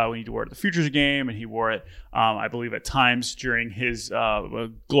year when he wore it at the Futures game, and he wore it, I believe, at times during his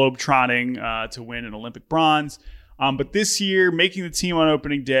globe-trotting to win an Olympic bronze. But this year, making the team on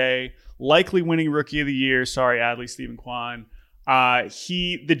opening day, likely winning Rookie of the Year. Sorry, Adley, Stephen Kwan.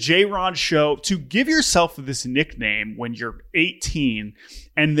 The J-Rod Show, to give yourself this nickname when you're 18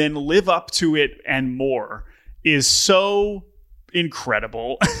 and then live up to it and more is so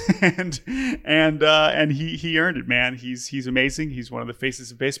incredible. and he earned it, man. He's amazing. He's one of the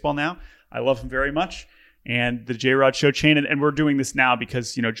faces of baseball now. I love him very much. And the J-Rod Show chain, and we're doing this now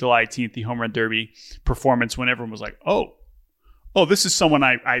because, July 18th, the Home Run Derby performance, when everyone was like, oh, this is someone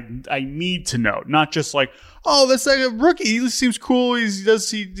I need to know. Not just like, oh, that's like a rookie. He seems cool. He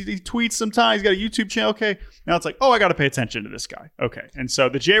tweets sometimes. He's got a YouTube channel. Okay. Now it's like, oh, I got to pay attention to this guy. Okay. And so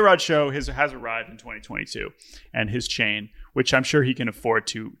the J-Rod Show has arrived in 2022, and his chain, which I'm sure he can afford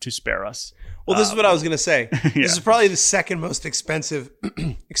to spare us. Well, this is what I was going to say. This is probably the second most expensive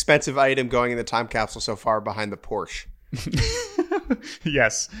item going in the time capsule so far, behind the Porsche.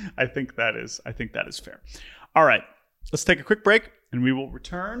 Yes, I think that is fair. All right. Let's take a quick break, and we will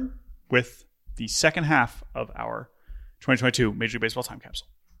return with the second half of our 2022 Major League Baseball Time Capsule.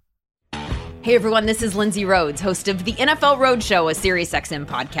 Hey everyone, this is Lindsay Rhodes, host of the NFL Roadshow, a SiriusXM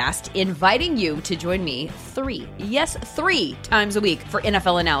podcast, inviting you to join me 3 times a week for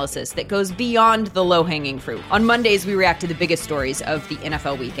NFL analysis that goes beyond the low-hanging fruit. On Mondays, we react to the biggest stories of the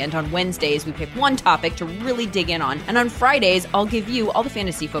NFL weekend. On Wednesdays, we pick one topic to really dig in on. And on Fridays, I'll give you all the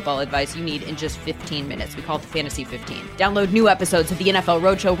fantasy football advice you need in just 15 minutes. We call it the Fantasy 15. Download new episodes of the NFL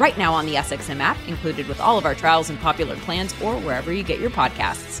Roadshow right now on the SXM app, included with all of our trials and popular plans, or wherever you get your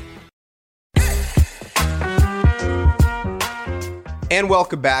podcasts. And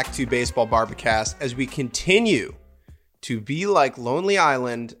welcome back to Baseball Barbacast as we continue to be like Lonely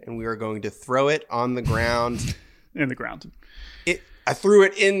Island, and we are going to throw it on the ground. In the ground. I threw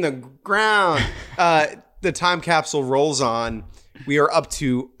it in the ground. The time capsule rolls on. We are up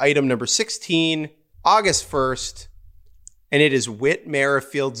to item number 16, August 1st, and it is Whit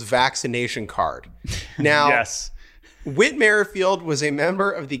Merrifield's vaccination card. Now, yes. Whit Merrifield was a member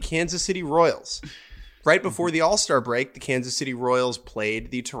of the Kansas City Royals. right before the All-Star break, the Kansas City Royals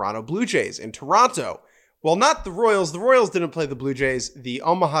played the Toronto Blue Jays in Toronto. Well, not the Royals. The Royals didn't play the Blue Jays. The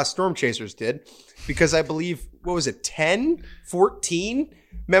Omaha Storm Chasers did, because I believe, 10, 14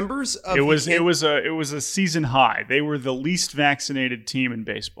 members of it was a season high. They were the least vaccinated team in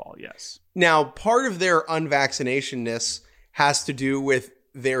baseball. Yes. Now, part of their unvaccinationness has to do with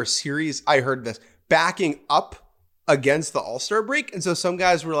their series. I heard this backing up against the All-Star break. And so some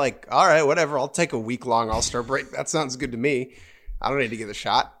guys were like, all right, whatever. I'll take a week-long All-Star break. That sounds good to me. I don't need to get the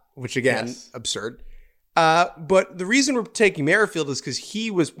shot, which again, absurd. But the reason we're taking Merrifield is because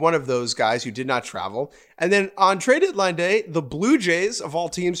he was one of those guys who did not travel. And then on trade deadline day, the Blue Jays of all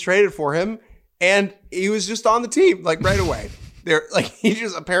teams traded for him, and he was just on the team like right away. He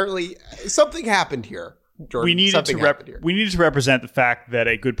just apparently something happened here. Jordan, we needed to represent the fact that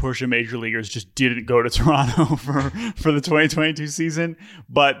a good portion of major leaguers just didn't go to Toronto for the 2022 season.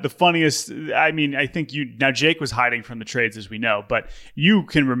 But the funniest, I think Jake was hiding from the trades, as we know, but you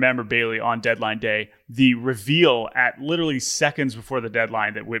can remember, Bailey, on deadline day, the reveal at literally seconds before the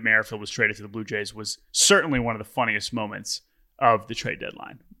deadline that Whit Merrifield was traded to the Blue Jays was certainly one of the funniest moments of the trade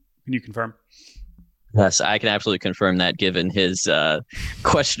deadline. Can you confirm? Yes, I can absolutely confirm that, given his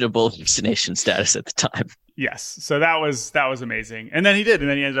questionable vaccination status at the time. Yes, so that was amazing. And then he did, and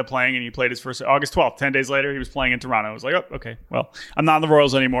then he ended up playing, and he played his first August 12th. 10 days later, he was playing in Toronto. I was like, oh, okay, well, I'm not in the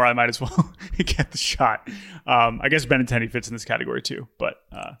Royals anymore. I might as well get the shot. I guess Benintendi fits in this category too. But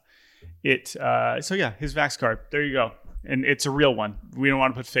his Vax card, there you go. And it's a real one. We don't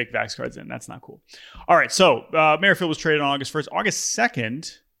want to put fake Vax cards in. That's not cool. All right, so Merrifield was traded on August 1st. August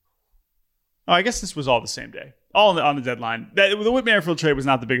 2nd, I guess this was all the same day. All on the deadline. The Whit Merrifield trade was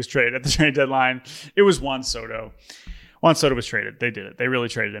not the biggest trade at the trade deadline. It was Juan Soto. Juan Soto was traded. They did it. They really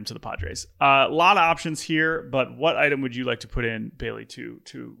traded him to the Padres. A lot of options here, but what item would you like to put in, Bailey,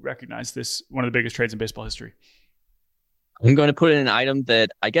 to recognize this, one of the biggest trades in baseball history? I'm going to put in an item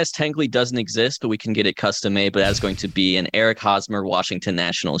that I guess technically doesn't exist, but we can get it custom made, but that's going to be an Eric Hosmer Washington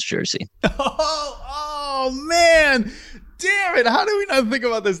Nationals jersey. Oh man! Damn it, how do we not think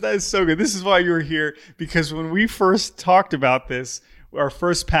about this? That is so good. This is why you were here, because when we first talked about this, our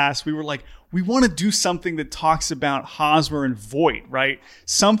first pass, we were like, we want to do something that talks about Hosmer and Voit, right?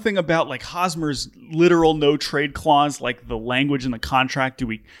 Something about like Hosmer's literal no trade clause, like the language in the contract. Do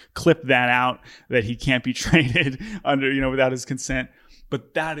we clip that out, that he can't be traded under, without his consent?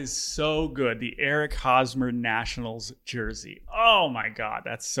 But that is so good. The Eric Hosmer Nationals jersey. Oh my God,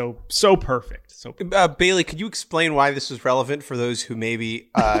 that's so perfect. So Bailey, could you explain why this is relevant for those who maybe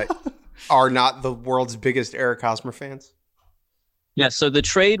are not the world's biggest Eric Hosmer fans? Yeah, so the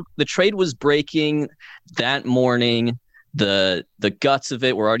trade was breaking that morning. The guts of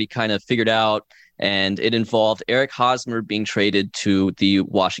it were already kind of figured out. And it involved Eric Hosmer being traded to the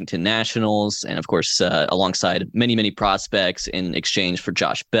Washington Nationals, and of course, alongside many, many prospects in exchange for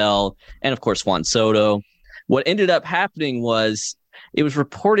Josh Bell, and of course, Juan Soto. What ended up happening was it was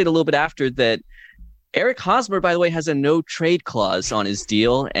reported a little bit after that Eric Hosmer, by the way, has a no trade clause on his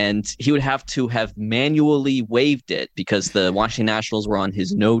deal, and he would have to have manually waived it because the Washington Nationals were on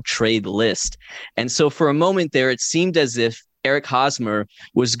his no trade list. And so for a moment there, it seemed as if Eric Hosmer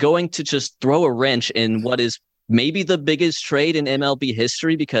was going to just throw a wrench in what is maybe the biggest trade in MLB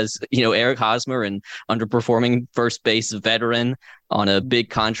history, because, Eric Hosmer, an underperforming first base veteran on a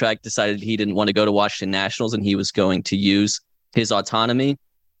big contract, decided he didn't want to go to Washington Nationals and he was going to use his autonomy.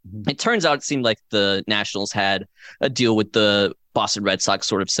 It turns out it seemed like the Nationals had a deal with the Boston Red Sox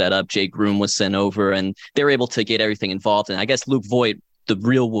sort of set up. Jay Groom was sent over and they were able to get everything involved. And I guess Luke Voit, the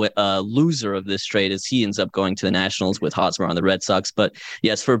real loser of this trade, is he ends up going to the Nationals with Hosmer on the Red Sox. But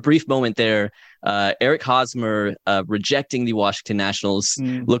yes, for a brief moment there, Eric Hosmer rejecting the Washington Nationals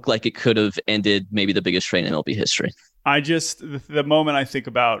looked like it could have ended maybe the biggest trade in MLB history. The moment I think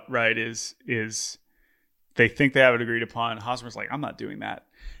about, right, is they think they have it agreed upon. Hosmer's like, I'm not doing that.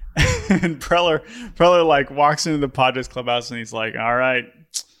 And Preller like walks into the Padres clubhouse and he's like, all right,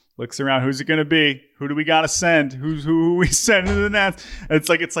 looks around, who's it going to be? Who do we got to send? Who we send to the Nats? It's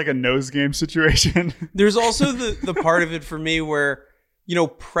like a nose game situation. There's also the part of it for me where,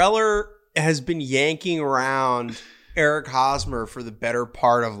 Preller has been yanking around Eric Hosmer for the better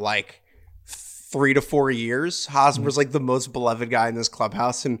part of like 3 to 4 years. Hosmer's like the most beloved guy in this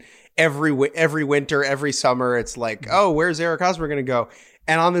clubhouse. And every winter, every summer, it's like, oh, where's Eric Hosmer going to go?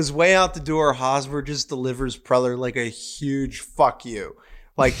 And on his way out the door, Hosmer just delivers Preller like a huge fuck you.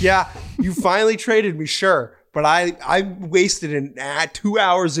 Like, yeah, you finally traded me, sure. But I wasted 2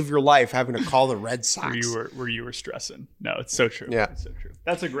 hours of your life having to call the Red Sox. Where you were stressing. No, it's so true. Yeah. It's so true.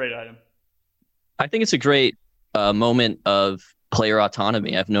 That's a great item. I think it's a great moment of player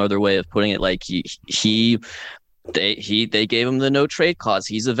autonomy. I have no other way of putting it. Like they gave him the no trade clause.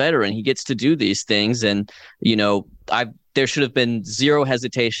 He's a veteran. He gets to do these things. And, there should have been zero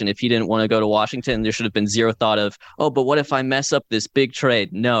hesitation if he didn't want to go to Washington. There should have been zero thought of, but what if I mess up this big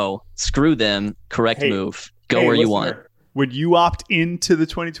trade? No, screw them. Correct move. Go where you want. Would you opt into the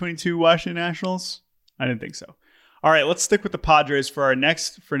 2022 Washington Nationals? I didn't think so. All right, let's stick with the Padres for our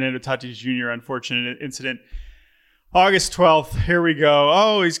next Fernando Tatis Jr. unfortunate incident. August 12th, here we go.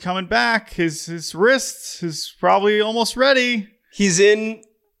 Oh, he's coming back. His wrist is probably almost ready. He's in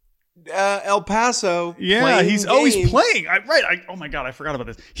El Paso. Yeah, he's playing. Oh my God, I forgot about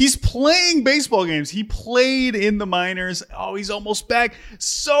this. He's playing baseball games. He played in the minors. Oh, he's almost back.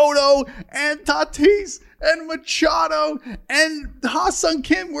 Soto and Tatis and Machado and Ha-Sung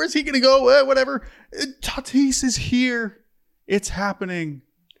Kim. Where's he going to go? Whatever. Tatis is here. It's happening.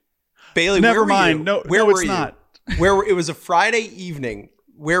 Bailey, never where mind. Were you? No, it's not. It was a Friday evening.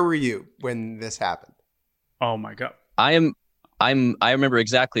 Where were you when this happened? Oh my God. I remember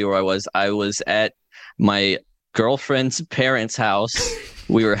exactly where I was. I was at my girlfriend's parents' house.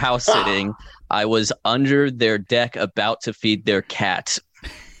 We were house sitting. I was under their deck about to feed their cat.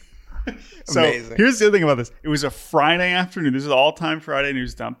 So Amazing. Here's the other thing about this. It was a Friday afternoon. This is all-time Friday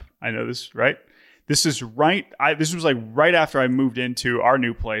news dump. I know this, right? This is right. This was like right after I moved into our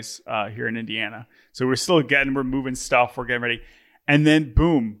new place here in Indiana. So we're moving stuff. We're getting ready. And then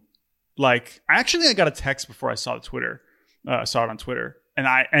boom, I got a text before I saw Twitter. Saw it on Twitter,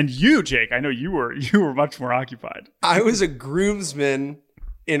 and you, Jake. I know you were much more occupied. I was a groomsman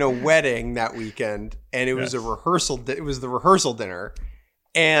in a wedding that weekend, and it was a rehearsal. It was the rehearsal dinner,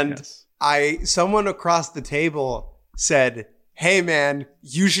 and someone across the table said, "Hey, man,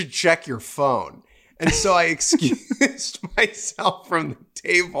 you should check your phone." And so I excused myself from the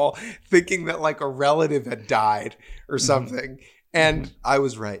table, thinking that a relative had died or something, and I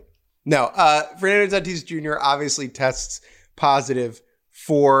was right. No, Fernando Tatis Jr. obviously tests positive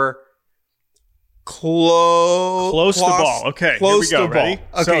for close to ball. Okay, here we go. Ready?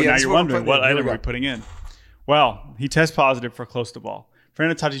 Okay, so now you're wondering what item are we putting in? Well, he tests positive for close to ball.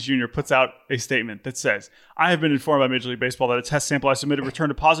 Fernando Tatis Jr. puts out a statement that says, "I have been informed by Major League Baseball that a test sample I submitted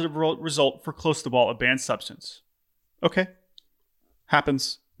returned a positive result for close to ball, a banned substance." Okay,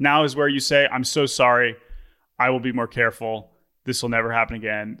 happens. Now is where you say, "I'm so sorry. I will be more careful. This will never happen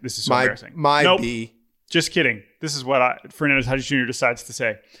again. This is so embarrassing." Nope. Just kidding. This is what Fernando Tatis Jr. decides to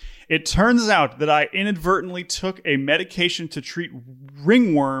say. "It turns out that I inadvertently took a medication to treat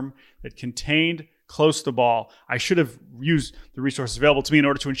ringworm that contained close to ball. I should have used the resources available to me in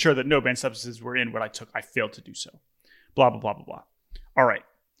order to ensure that no banned substances were in what I took. I failed to do so." Blah, blah, blah, blah, blah. All right.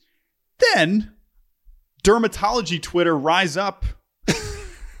 Then dermatology Twitter rise up.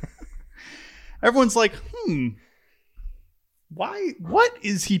 Everyone's like, why? What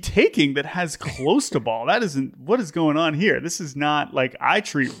is he taking that has close to ball? What is going on here? This is not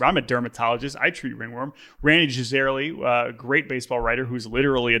I'm a dermatologist. I treat ringworm. Randy Gisarelli, a great baseball writer who's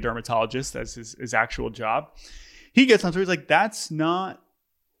literally a dermatologist. That's his actual job. He gets on Twitter. He's like, that's not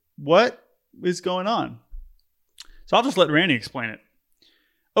what is going on. So I'll just let Randy explain it.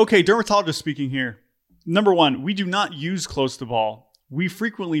 Okay, dermatologist speaking here. Number one, we do not use close to ball. We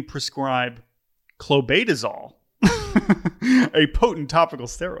frequently prescribe clobetasol, a potent topical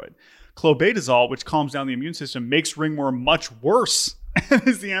steroid. Clobetasol, which calms down the immune system, makes ringworm much worse and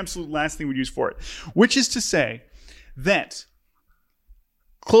is the absolute last thing we'd use for it. Which is to say that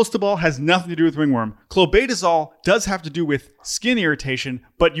close to ball has nothing to do with ringworm. Clobetasol does have to do with skin irritation,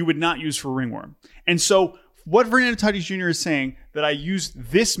 but you would not use for ringworm. And so what Fernando Tatis Jr. is saying, that I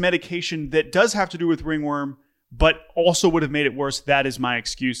used this medication that does have to do with ringworm, but also would have made it worse, that is my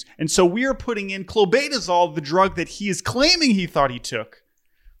excuse. And so we are putting in clobetasol, the drug that he is claiming he thought he took,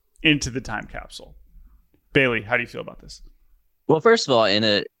 into the time capsule. Bailey, how do you feel about this? Well, first of all,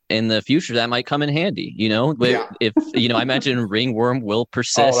 in the future, that might come in handy. If I imagine ringworm will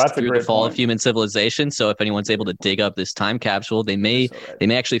persist through the fall of human civilization. So if anyone's able to dig up this time capsule, they may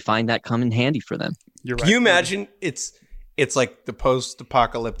actually find that come in handy for them. You're right. Can you imagine it's like the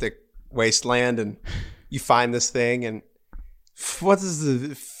post-apocalyptic wasteland, and you find this thing, and what is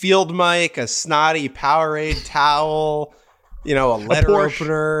the field mic, a snotty Powerade towel, a letter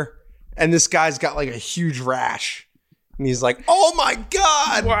opener, and this guy's got a huge rash. And he's like, "Oh my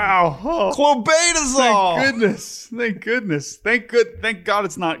God! Wow! Clobetasol! Thank goodness! Thank God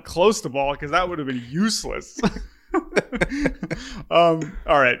it's not close to ball, because that would have been useless." All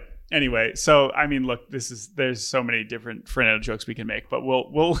right. Anyway, so look, there's so many different Fernando jokes we can make, but we'll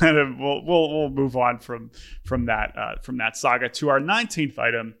move on from that saga to our 19th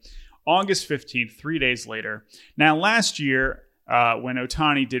item, August 15th, 3 days later. Now, last year, when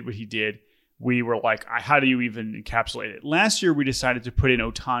Ohtani did what he did, we were like, how do you even encapsulate it? Last year, we decided to put in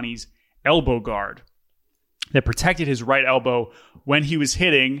Ohtani's elbow guard that protected his right elbow when he was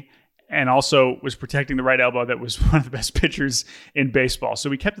hitting, and also was protecting the right elbow that was one of the best pitchers in baseball. So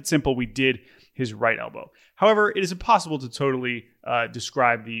we kept it simple. We did his right elbow. However, it is impossible to totally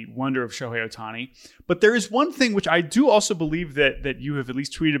describe the wonder of Shohei Ohtani. But there is one thing which I do also believe that you have at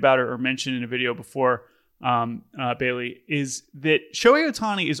least tweeted about or mentioned in a video before, Bailey, is that Shohei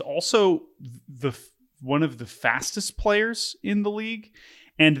Ohtani is also one of the fastest players in the league.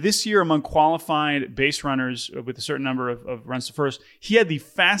 And this year, among qualified base runners with a certain number of runs to first, he had the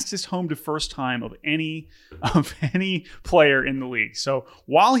fastest home to first time of any player in the league. So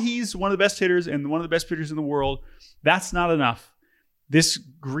while he's one of the best hitters and one of the best pitchers in the world, that's not enough. This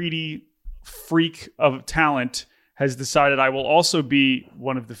greedy freak of talent has decided I will also be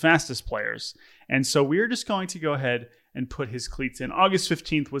one of the fastest players. And so we're just going to go ahead and put his cleats in. August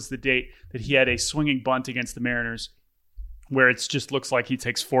 15th was the date that he had a swinging bunt against the Mariners, where it just looks like he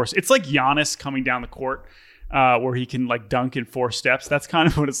takes force. It's like Giannis coming down the court, where he can like dunk in 4 steps. That's kind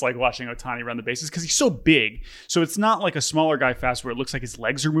of what it's like watching Ohtani run the bases, because he's so big. So it's not like a smaller guy fast where it looks like his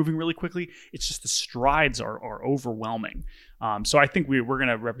legs are moving really quickly. It's just the strides are overwhelming. So I think we're going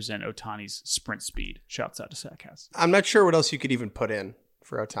to represent Ohtani's sprint speed. Shouts out to Sackhouse. I'm not sure what else you could even put in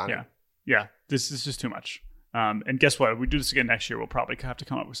for Ohtani. Yeah. This is just too much. And guess what? If we do this again next year, we'll probably have to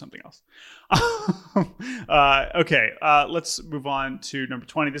come up with something else. Okay, let's move on to number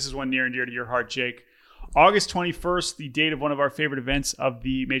 20. This is one near and dear to your heart, Jake. August 21st, the date of one of our favorite events of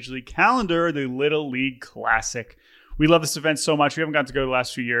the Major League calendar, the Little League Classic. We love this event so much. We haven't gotten to go the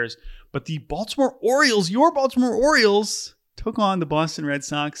last few years. But the Baltimore Orioles, your Baltimore Orioles, took on the Boston Red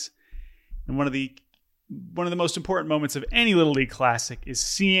Sox. And one of the most important moments of any Little League Classic is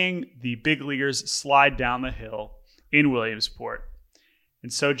seeing the big leaguers slide down the hill in Williamsport.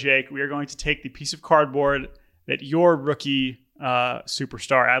 And so, Jake, we are going to take the piece of cardboard that your rookie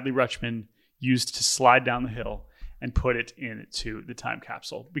superstar, Adley Rutschman, used to slide down the hill and put it into the time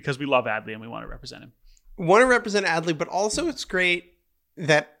capsule because we love Adley and we want to represent him. Want to represent Adley, but also it's great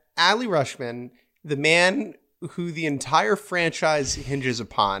that Adley Rutschman, the man who the entire franchise hinges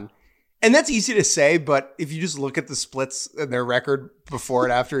upon, and that's easy to say, but if you just look at the splits in their record before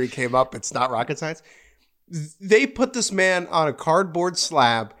and after he came up, it's not rocket science. They put this man on a cardboard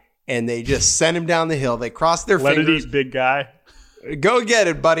slab and they just sent him down the hill. They crossed their fingers. Big guy. Go get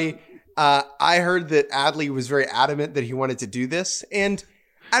it, buddy. I heard that Adley was very adamant that he wanted to do this. And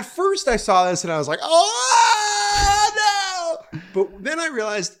at first I saw this and I was like, oh, no. But then I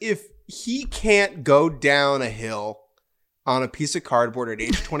realized if he can't go down a hill on a piece of cardboard at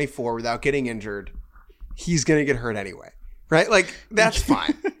age 24 without getting injured, he's going to get hurt anyway. Right? Like, that's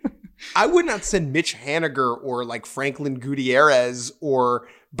fine. I would not send Mitch Haniger or like Franklin Gutierrez or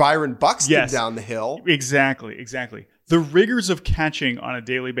Byron Buxton down the hill. Exactly. The rigors of catching on a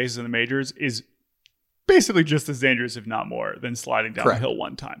daily basis in the majors is basically just as dangerous, if not more, than sliding down the hill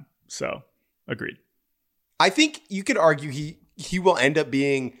one time. So, agreed. I think you could argue he will end up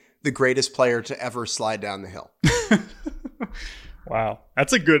being the greatest player to ever slide down the hill. Wow.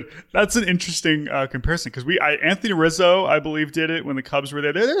 That's an interesting comparison because Anthony Rizzo, I believe, did it when the Cubs were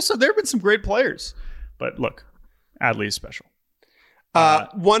there. There have been some great players, but look, Adley is special.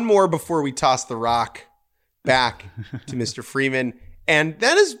 One more before we toss the rock back to Mr. Freeman. And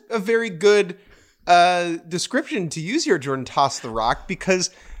that is a very good description to use here, Jordan, toss the rock,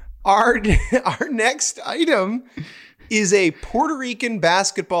 because our next item is a Puerto Rican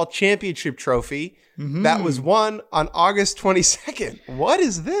basketball championship trophy that was won on August 22nd. What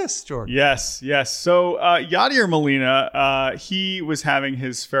is this, Jordan? Yes. So Yadier Molina, he was having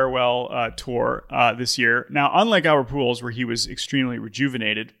his farewell tour this year. Now, unlike Albert Pujols, where he was extremely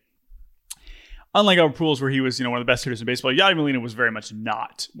rejuvenated, unlike Albert Pujols, where he was one of the best hitters in baseball, Yadier Molina was very much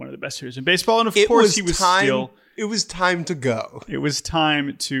not one of the best hitters in baseball. And of course, he was still... It was time to go. It was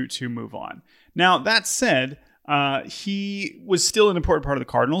time to move on. Now, that said... he was still an important part of the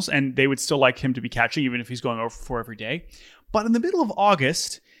Cardinals, and they would still like him to be catching, even if he's going over for 4 every day. But in the middle of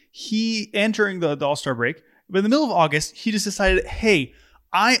August, entering the All-Star break, but in the middle of August, he just decided, hey,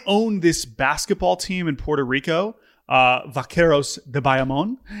 I own this basketball team in Puerto Rico, Vaqueros de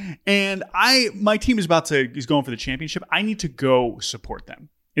Bayamon, and my team is going for the championship. I need to go support them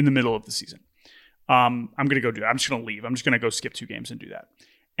in the middle of the season. I'm going to go do that. I'm just going to leave. I'm just going to go skip 2 games and do that.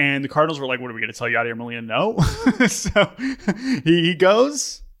 And the Cardinals were like, what are we going to tell Yadier Molina? No. So he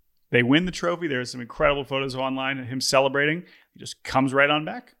goes. They win the trophy. There's some incredible photos online of him celebrating. He just comes right on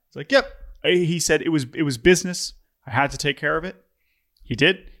back. It's like, yep. He said it was business. I had to take care of it. He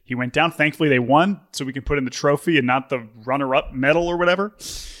did. He went down. Thankfully, they won, so we can put in the trophy and not the runner-up medal or whatever.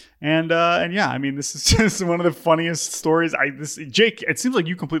 And yeah, I mean, this is just one of the funniest stories. Jake, it seems like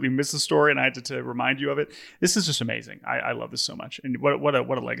you completely missed the story, and I had to remind you of it. This is just amazing. I love this so much, and what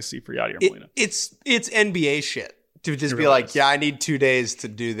a legacy for Yadier Molina. It's NBA shit to just be like, yeah, I need 2 days to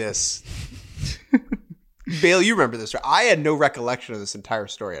do this. Bale, you remember this story? I had no recollection of this entire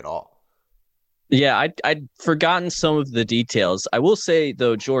story at all. Yeah, I'd forgotten some of the details. I will say,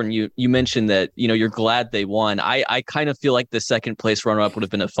 though, Jordan, you mentioned that, you're glad they won. I kind of feel like the second place runner-up would have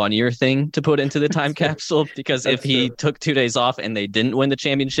been a funnier thing to put into the time capsule, because if he took 2 days off and they didn't win the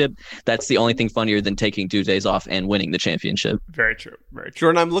championship, that's the only thing funnier than taking 2 days off and winning the championship. Very true. Very true.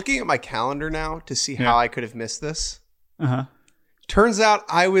 Jordan, I'm looking at my calendar now to see how I could have missed this. Uh-huh. Turns out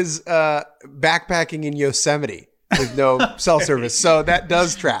I was backpacking in Yosemite with no cell service. So that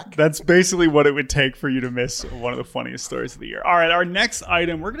does track. That's basically what it would take for you to miss one of the funniest stories of the year. All right, our next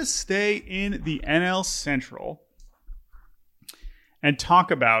item, we're going to stay in the NL Central and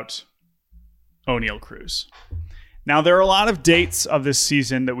talk about O'Neal Cruz. Now, there are a lot of dates of this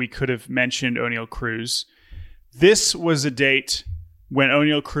season that we could have mentioned O'Neal Cruz. This was a date when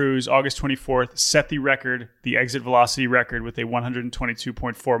O'Neal Cruz, August 24th, set the record, the exit velocity record, with a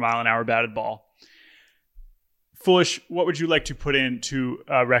 122.4 mile an hour batted ball. Foolish, what would you like to put in to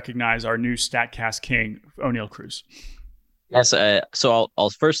recognize our new StatCast king, O'Neal Cruz? Yes, so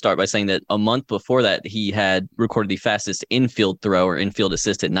I'll first start by saying that a month before that, he had recorded the fastest infield throw or infield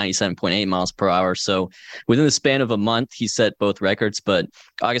assist at 97.8 miles per hour. So within the span of a month, he set both records. But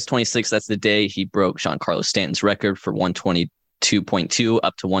August 26th, that's the day he broke Giancarlo Stanton's record for 122.2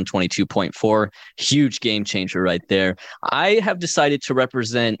 up to 122.4. Huge game changer right there. I have decided to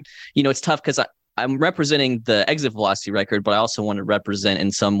represent, it's tough because I'm representing the exit velocity record, but I also want to represent in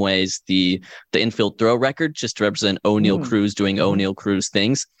some ways the infield throw record, just to represent O'Neal Cruz doing O'Neal Cruz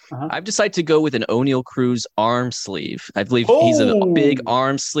things. Uh-huh. I've decided to go with an O'Neal Cruz arm sleeve. I believe he's a big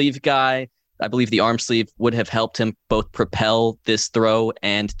arm sleeve guy. I believe the arm sleeve would have helped him both propel this throw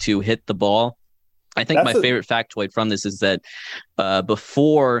and to hit the ball. I think my favorite factoid from this is that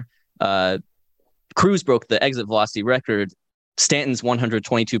before Cruz broke the exit velocity record, Stanton's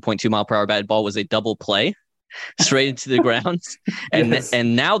 122.2 mile per hour batted ball was a double play straight into the ground.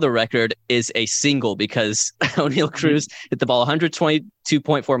 And now the record is a single, because O'Neal Cruz hit the ball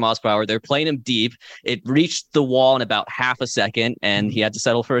 122.4 miles per hour. They're playing him deep. It reached the wall in about half a second, and he had to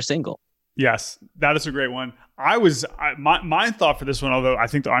settle for a single. Yes, that is a great one. My thought for this one, although I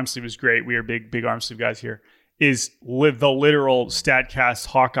think the arm sleeve is great, we are big arm sleeve guys here, is the literal StatCast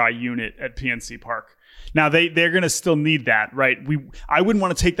Hawkeye unit at PNC Park. Now they're going to still need that, right? I wouldn't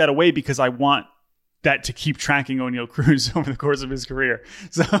want to take that away, because I want that to keep tracking O'Neal Cruz over the course of his career.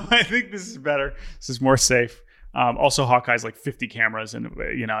 So I think this is better. This is more safe. Also, Hawkeye's like 50 cameras, and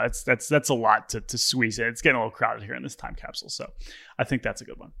that's a lot to squeeze in. It's getting a little crowded here in this time capsule, so I think that's a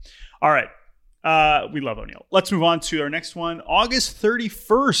good one. All right, we love O'Neal. Let's move on to our next one. August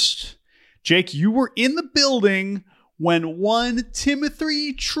 31st, Jake, you were in the building when one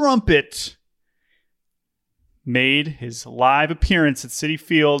Timothy Trumpet made his live appearance at Citi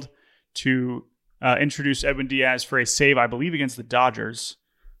Field to introduce Edwin Diaz for a save, I believe, against the Dodgers.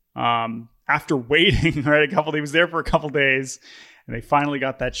 After waiting, right, he was there for a couple days, and they finally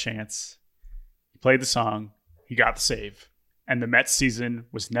got that chance. He played the song, he got the save, and the Mets season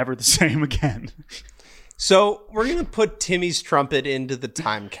was never the same again. So we're going to put Timmy's trumpet into the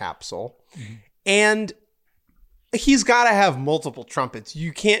time capsule, and he's got to have multiple trumpets.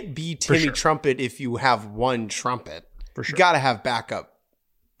 You can't be Timmy Trumpet if you have one trumpet. For sure. You got to have backup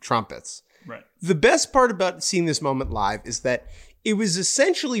trumpets. Right. The best part about seeing this moment live is that it was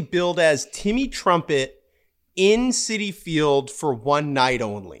essentially billed as Timmy Trumpet in Citi Field for one night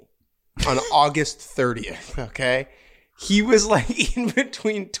only on August 30th. Okay. He was like in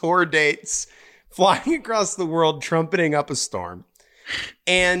between tour dates, flying across the world, trumpeting up a storm.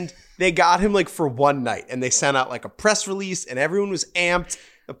 And they got him like for one night, and they sent out like a press release, and everyone was amped.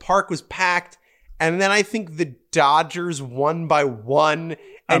 The park was packed. And then I think the Dodgers won by one,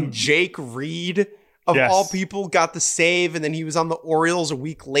 and Jake Reed, of all people, got the save. And then he was on the Orioles a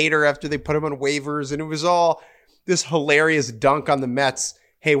week later after they put him on waivers. And it was all this hilarious dunk on the Mets.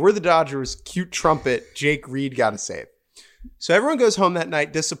 Hey, we're the Dodgers. Cute trumpet. Jake Reed got a save. So everyone goes home that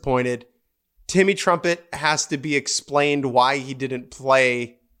night disappointed. Timmy Trumpet has to be explained why he didn't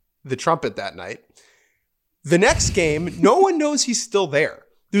play the trumpet that night. The next game, no one knows he's still there.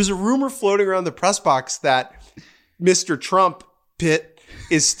 There's a rumor floating around the press box that Mr. Trumpet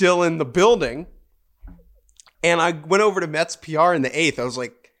is still in the building. And I went over to Mets PR in the 8th. I was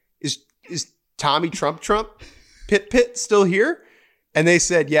like, is Tommy Trump Pitt still here? And they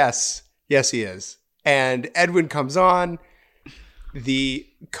said, yes, he is. And Edwin comes on. The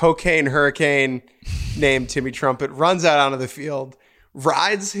cocaine hurricane named Timmy Trumpet runs out onto the field,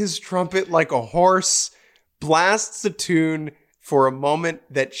 rides his trumpet like a horse, blasts a tune for a moment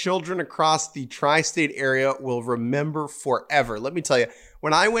that children across the tri-state area will remember forever. Let me tell you,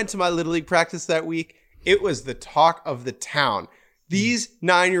 when I went to my Little League practice that week, it was the talk of the town. These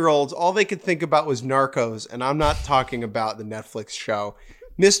 9-year-olds, all they could think about was Narcos, and I'm not talking about the Netflix show.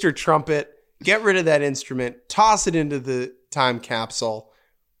 Mr. Trumpet, get rid of that instrument, toss it into the time capsule.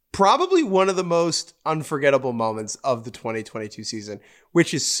 Probably one of the most unforgettable moments of the 2022 season,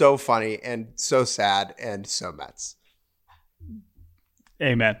 which is so funny and so sad and so Mets.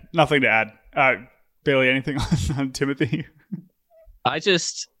 Amen. Nothing to add. Bailey, anything on Timothy?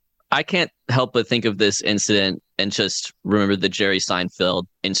 I can't help but think of this incident and just remember the Jerry Seinfeld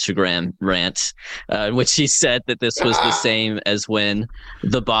Instagram rant, which he said that this was the same as when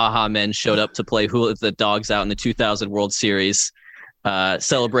the Baja Men showed up to play Who Let the Dogs Out in the 2000 World Series,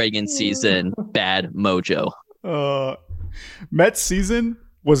 celebrating in season. Bad mojo. Mets season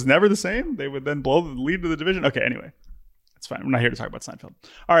was never the same. They would then blow the lead to the division. Okay, anyway, that's fine. We're not here to talk about Seinfeld.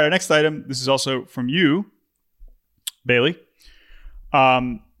 All right, our next item. This is also from you, Bailey.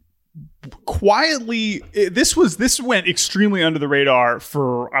 Quietly, this went extremely under the radar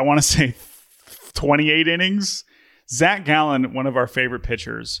for, I want to say, 28 innings. Zach Gallen, one of our favorite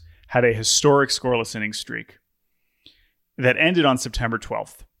pitchers, had a historic scoreless inning streak that ended on September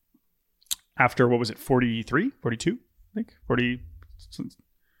 12th. After, 42, I think?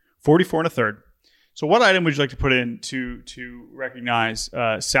 44 and a third. So what item would you like to put in to recognize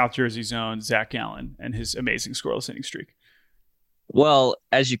South Jersey's own Zach Gallen and his amazing scoreless inning streak? Well,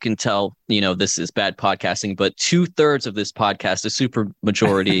 as you can tell, this is bad podcasting, but 2/3 of this podcast, a super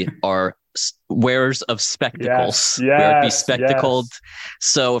majority, are wearers of spectacles. Be spectacled. Yes.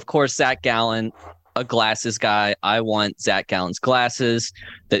 So, of course, Zach Gallen, a glasses guy. I want Zach Gallen's glasses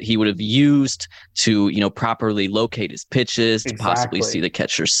that he would have used to, properly locate his pitches, to possibly see the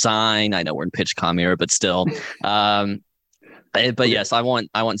catcher's sign. I know we're in pitch comm era, but still. But yes, I want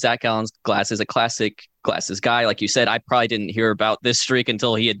Zach Gallen's glasses, a classic glasses guy. Like you said, I probably didn't hear about this streak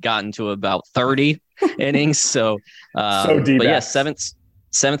until he had gotten to about 30 innings. So deep. But yes,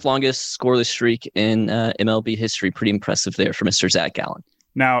 seventh longest scoreless streak in MLB history. Pretty impressive there for Mr. Zach Gallen.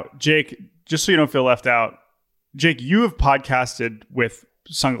 Now, Jake, just so you don't feel left out, Jake, you have podcasted with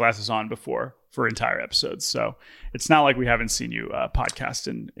sunglasses on before for entire episodes. So it's not like we haven't seen you podcast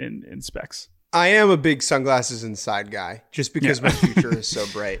in specs. I am a big sunglasses inside guy just because my future is so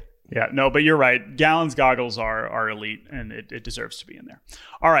bright. Yeah, no, but you're right. Gallen's goggles are elite, and it deserves to be in there.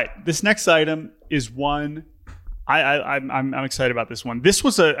 All right, this next item is one I'm excited about. This one. This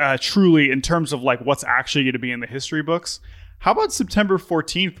was a truly, in terms of like what's actually going to be in the history books. How about September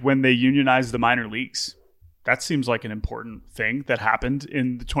 14th when they unionized the minor leagues? That seems like an important thing that happened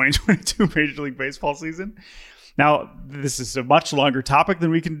in the 2022 Major League Baseball season. Now, this is a much longer topic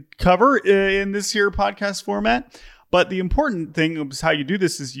than we can cover in this here podcast format. But the important thing is how you do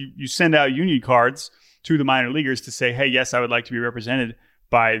this is you send out union cards to the minor leaguers to say, hey, yes, I would like to be represented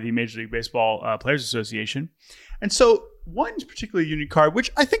by the Major League Baseball Players Association. And so one particular union card,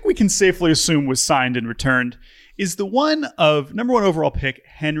 which I think we can safely assume was signed and returned, is the one of number 1 overall pick,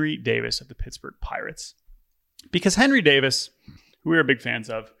 Henry Davis of the Pittsburgh Pirates. Because Henry Davis, who we are big fans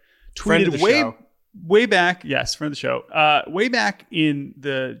of, tweeted way back, yes, friend of the show, way back in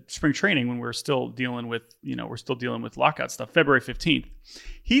the spring training when we're still dealing with lockout stuff, February 15th,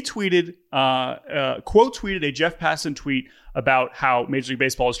 he tweeted, quote tweeted a Jeff Passan tweet about how Major League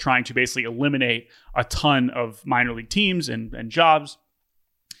Baseball is trying to basically eliminate a ton of minor league teams and jobs.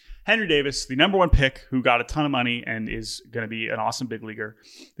 Henry Davis, the number 1 pick who got a ton of money and is going to be an awesome big leaguer.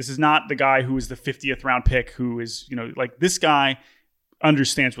 This is not the guy who is the 50th round pick who is, like this guy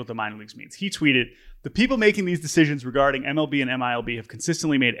understands what the minor leagues means. He tweeted, "The people making these decisions regarding MLB and MILB have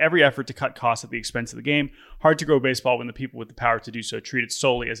consistently made every effort to cut costs at the expense of the game. Hard to grow baseball when the people with the power to do so treat it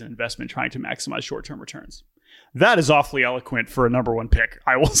solely as an investment trying to maximize short-term returns." That is awfully eloquent for a number 1 pick,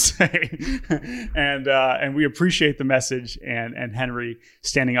 I will say. And we appreciate the message and Henry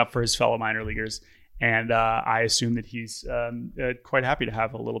standing up for his fellow minor leaguers. And I assume that he's quite happy to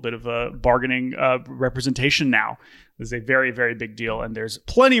have a little bit of a bargaining representation now. This is a very, very big deal. And there's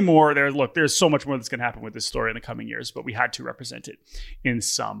plenty more there. Look, there's so much more that's going to happen with this story in the coming years, but we had to represent it in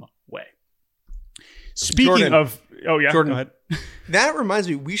some way. Speaking of... Oh, yeah, Jordan, go ahead. That reminds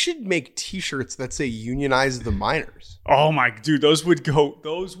me, we should make T-shirts that say unionize the minors. Oh, my... Dude, how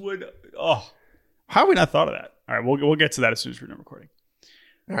have we not thought of that? All right, we'll get to that as soon as we're done recording.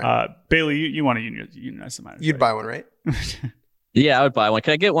 Right. Bailey, you want to unionize the minors? You'd buy one, right? Yeah, I would buy one.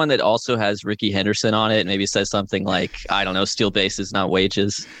 Can I get one that also has Ricky Henderson on it and maybe says something like, I don't know, steal bases, not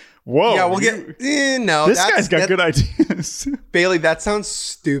wages? Whoa. Yeah, we'll get... no. This guy's got good ideas. Bailey, that sounds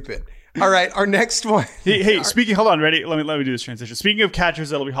stupid. All right, our next one. Hey, speaking... Hold on, ready? Let me do this transition. Speaking of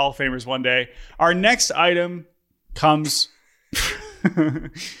catchers that'll be Hall of Famers one day, our next item comes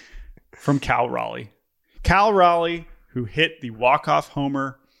from Cal Raleigh. Cal Raleigh, who hit the walk-off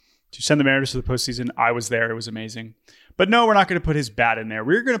homer to send the Mariners to the postseason. I was there. It was amazing. But no, we're not going to put his bat in there.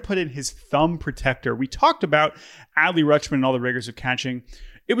 We're going to put in his thumb protector. We talked about Adley Rutschman and all the rigors of catching.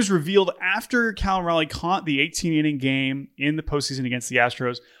 It was revealed after Cal Raleigh caught the 18-inning game in the postseason against the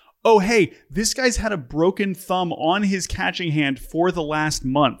Astros. Oh, hey, this guy's had a broken thumb on his catching hand for the last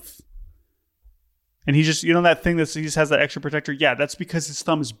month. And he just, that thing that he just has that extra protector? Yeah, that's because his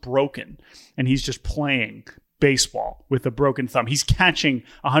thumb is broken. And he's just playing baseball with a broken thumb. He's catching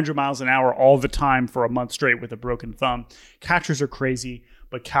 100 miles an hour all the time for a month straight with a broken thumb. Catchers are crazy,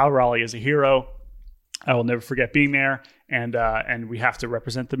 but Cal Raleigh is a hero. I will never forget being there, and we have to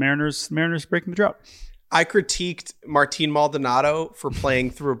represent the Mariners. The Mariners breaking the drought. I critiqued Martin Maldonado for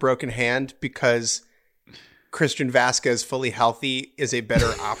playing through a broken hand because Christian Vasquez fully healthy is a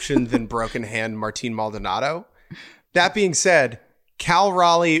better option than broken hand Martin Maldonado. That being said, Cal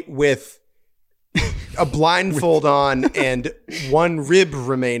Raleigh with a blindfold on and one rib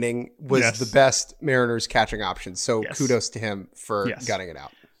remaining was the best Mariners catching option. So kudos to him for gutting it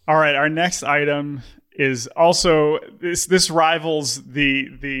out. All right, our next item is also this rivals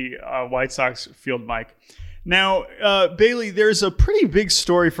the White Sox field mic. Now, Bailey, there's a pretty big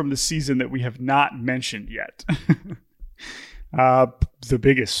story from the season that we have not mentioned yet. The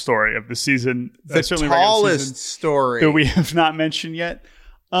biggest story of the season, the tallest story that we have not mentioned yet.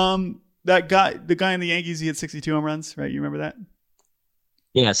 The guy in the Yankees, he had 62 home runs, right? You remember that?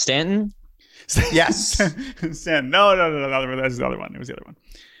 Yeah, Stanton? Yes. Stanton. No, that's the other one. It was the other one.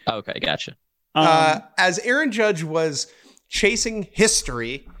 Okay, gotcha. As Aaron Judge was chasing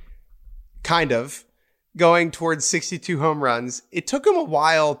history, kind of, going towards 62 home runs, it took him a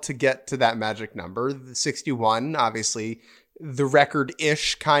while to get to that magic number. The 61, obviously, the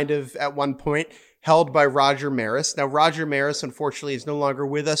record-ish kind of at one point, held by Roger Maris. Now, Roger Maris, unfortunately, is no longer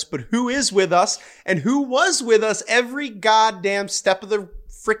with us, but who is with us and who was with us every goddamn step of the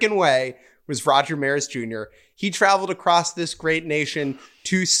freaking way was Roger Maris Jr. He traveled across this great nation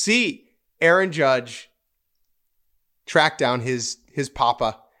to see Aaron Judge track down his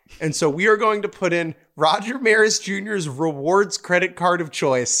papa. And so we are going to put in Roger Maris Jr.'s rewards credit card of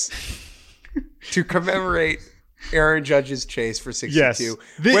choice to commemorate Aaron Judge's chase for 62.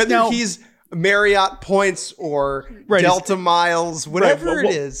 Yes. Whether he's Marriott points or Delta miles, whatever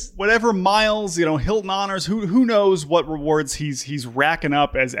it is. Whatever miles, Hilton honors, who knows what rewards he's racking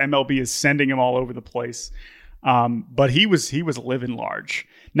up as MLB is sending him all over the place. But he was living large.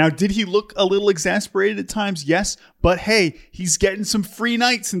 Now, did he look a little exasperated at times? Yes. But hey, he's getting some free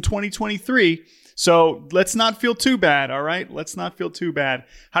nights in 2023. So let's not feel too bad, all right? Let's not feel too bad.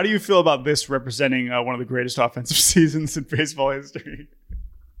 How do you feel about this representing one of the greatest offensive seasons in baseball history?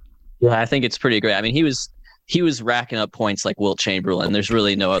 Yeah, I think it's pretty great. I mean, he was racking up points like Wilt Chamberlain. There's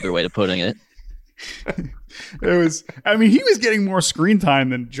really no other way to putting it. He was getting more screen time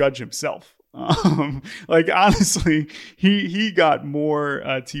than Judge himself. Honestly, he got more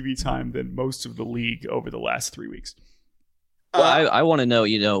TV time than most of the league over the last 3 weeks. Well, I want to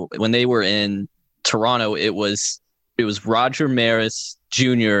know, when they were in Toronto, it was Roger Maris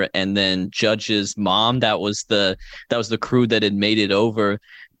Jr. and then Judge's mom. That was the crew that had made it over.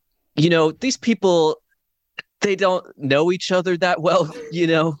 These people, they don't know each other that well,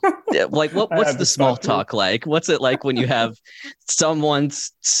 like what's the small talk like? What's it like when you have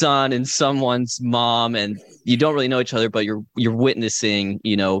someone's son and someone's mom and you don't really know each other, but you're witnessing,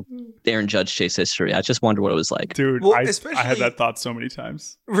 Aaron Judge chase history. I just wonder what it was like. Dude, well, I had that thought so many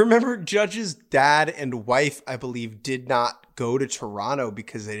times. Remember Judge's dad and wife, I believe, did not go to Toronto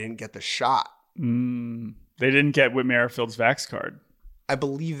because they didn't get the shot. They didn't get Whit Merrifield's Vax card. I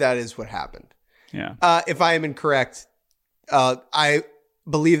believe that is what happened. Yeah. If I am incorrect, I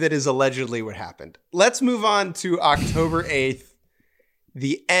believe that is allegedly what happened. Let's move on to October 8th,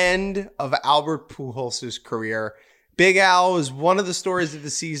 the end of Albert Pujols' career. Big Al was one of the stories of the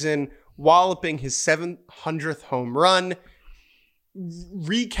season, walloping his 700th home run,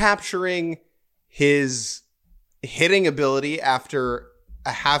 recapturing his hitting ability after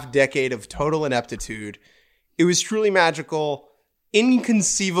a half decade of total ineptitude. It was truly magical.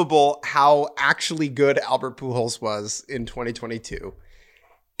 Inconceivable how actually good Albert Pujols was in 2022.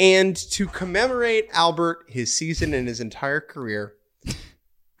 And to commemorate Albert, his season and his entire career,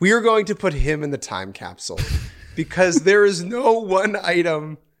 we are going to put him in the time capsule because there is no one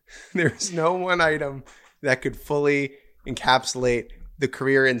item that could fully encapsulate the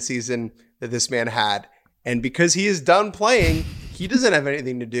career and season that this man had. And because he is done playing, he doesn't have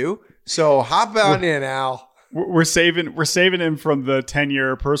anything to do. So hop on in, Al. We're saving him from the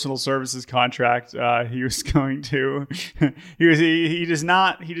 10-year personal services contract. He was going to. He does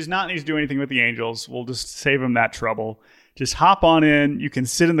not need to do anything with the Angels. We'll just save him that trouble. Just hop on in. You can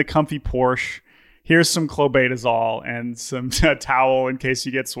sit in the comfy Porsche. Here's some clobetasol and some towel in case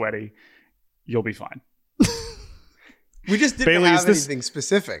you get sweaty. You'll be fine. We just didn't have anything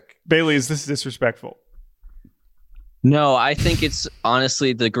specific. Bailey, is this disrespectful? No, I think it's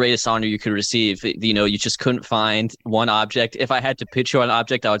honestly the greatest honor you could receive. You know, you just couldn't find one object. If I had to pitch you an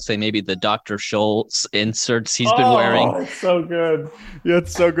object, I would say maybe the Dr. Schultz inserts he's been wearing. Oh, it's so good. Yeah,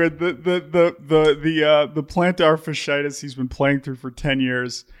 it's so good. The plantar fasciitis he's been playing through for 10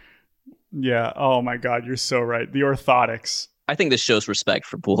 years. Yeah. Oh my God, you're so right. The orthotics. I think this shows respect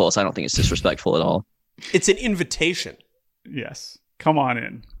for Pujols. I don't think it's disrespectful at all. It's an invitation. Yes. Come on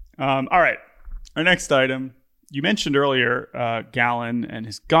in. All right. Our next item. You mentioned earlier Gallen and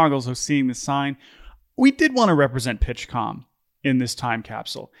his goggles of seeing the sign. We did want to represent PitchCom in this time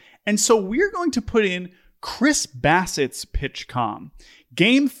capsule. And so we're going to put in Chris Bassett's PitchCom.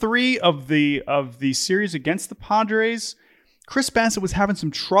 Game 3 of the series against the Padres, Chris Bassett was having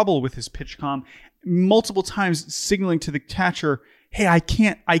some trouble with his PitchCom, multiple times signaling to the catcher, hey, I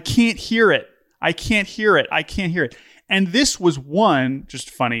can't hear it. I can't hear it. And this was one just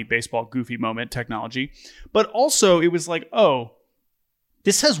funny baseball goofy moment technology, but also it was like, oh,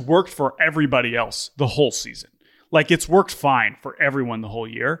 this has worked for everybody else the whole season. Like it's worked fine for everyone the whole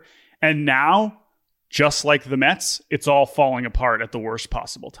year. And now, just like the Mets, it's all falling apart at the worst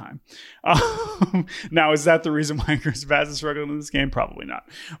possible time. Now, is that the reason why Chris Bassett struggled in this game? Probably not.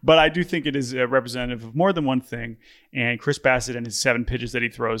 But I do think it is representative of more than one thing. And Chris Bassett and his 7 pitches that he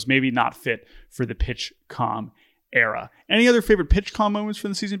throws maybe not fit for the PitchCom era. Any other favorite PitchCom moments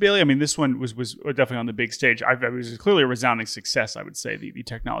from the season, Bailey? I mean, this one was definitely on the big stage. It was clearly a resounding success, I would say, the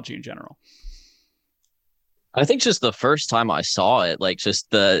technology in general. I think just the first time I saw it, like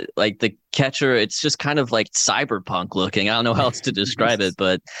just the catcher, it's just kind of like cyberpunk looking. I don't know how else to describe it,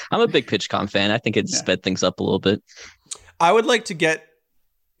 but I'm a big PitchCom fan. I think it sped things up a little bit. I would like to get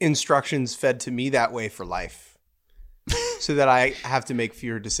instructions fed to me that way for life. So that I have to make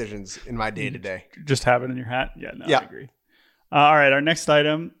fewer decisions in my day-to-day. Just have it in your hat? Yeah, I agree. All right, our next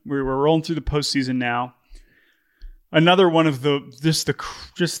item. We're rolling through the postseason now. Another one of the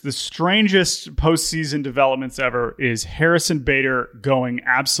strangest postseason developments ever is Harrison Bader going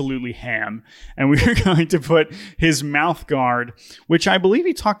absolutely ham. And we are going to put his mouth guard, which I believe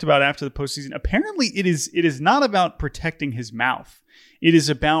he talked about after the postseason. Apparently, it is not about protecting his mouth. It is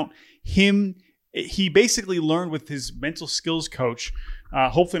about him. He basically learned with his mental skills coach,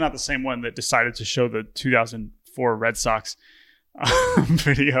 hopefully not the same one that decided to show the 2004 Red Sox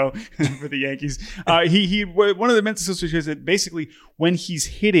video for the Yankees. He one of the mental skills coaches that basically when he's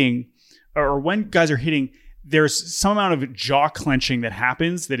hitting or when guys are hitting, there's some amount of jaw clenching that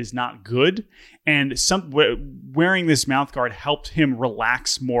happens that is not good. And wearing this mouth guard helped him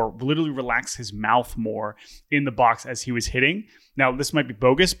relax more, literally relax his mouth more in the box as he was hitting. Now, this might be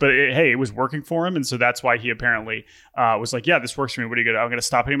bogus, but it was working for him. And so that's why he apparently was like, yeah, this works for me. What are you going to do? I'm going to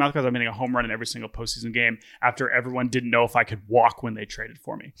stop hitting mouth guards. I'm hitting a home run in every single postseason game after everyone didn't know if I could walk when they traded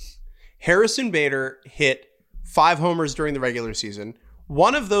for me. Harrison Bader hit 5 homers during the regular season.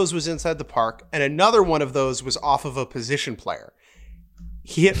 One of those was inside the park, and another one of those was off of a position player.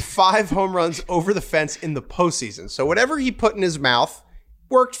 He hit 5 home runs over the fence in the postseason. So whatever he put in his mouth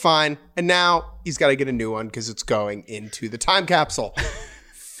worked fine, and now he's got to get a new one because it's going into the time capsule.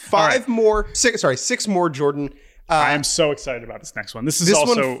 6 more, Jordan. I am so excited about this next one. This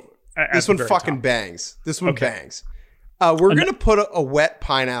one fucking top. Bangs. This one bangs. We're going to put a wet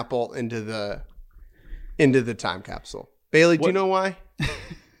pineapple into the time capsule. Bailey, do you know why?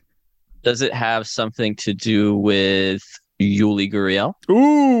 Does it have something to do with Yuli Gurriel?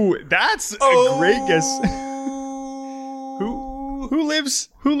 Ooh, that's a great guess. Who lives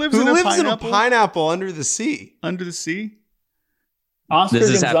in a pineapple under the sea? Under the sea? Does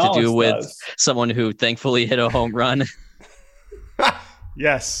this have to do with someone who thankfully hit a home run?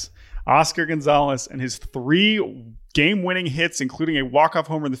 Yes. Oscar Gonzalez and his 3 game-winning hits, including a walk-off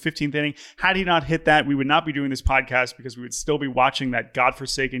homer in the 15th inning. Had he not hit that, we would not be doing this podcast because we would still be watching that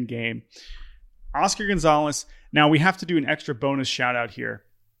godforsaken game. Oscar Gonzalez. Now, we have to do an extra bonus shout-out here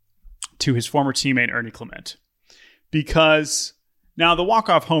to his former teammate, Ernie Clement. Because, now, the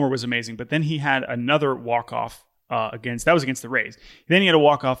walk-off homer was amazing, but then he had another walk-off against the Rays. Then he had a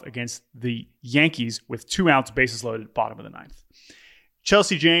walk-off against the Yankees with 2 outs, bases loaded, bottom of the 9th.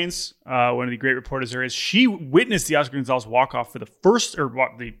 Chelsea Janes, one of the great reporters there is, she witnessed the Oscar Gonzalez walk-off for the first, or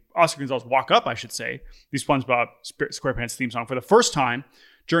the Oscar Gonzalez walk-up, I should say, the SpongeBob SquarePants theme song for the first time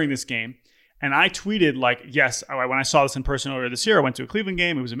during this game. And I tweeted, like, yes, when I saw this in person earlier this year, I went to a Cleveland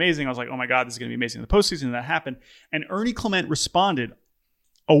game. It was amazing. I was like, oh my God, this is going to be amazing in the postseason. And that happened. And Ernie Clement responded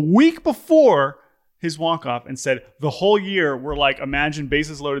a week before his walk-off and said, the whole year we're like, imagine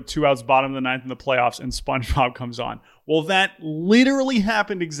bases loaded, 2 outs, bottom of the 9th in the playoffs, and SpongeBob comes on. Well, that literally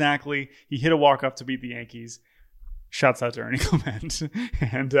happened exactly. He hit a walk-off to beat the Yankees. Shouts out to Ernie Clement.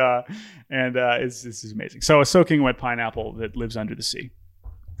 and this is amazing. So a soaking wet pineapple that lives under the sea.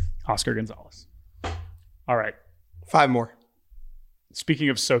 Oscar Gonzalez. All right. 5 more. Speaking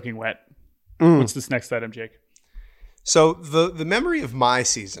of soaking wet, what's this next item, Jake? So the memory of my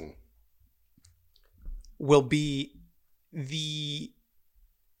season will be the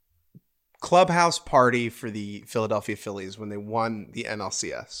clubhouse party for the Philadelphia Phillies when they won the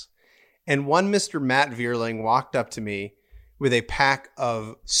NLCS. And one Mr. Matt Vierling walked up to me with a pack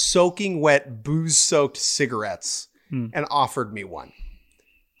of soaking wet, booze-soaked cigarettes and offered me one.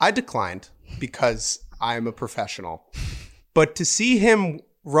 I declined because I'm a professional. But to see him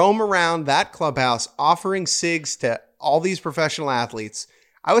roam around that clubhouse offering cigs to all these professional athletes,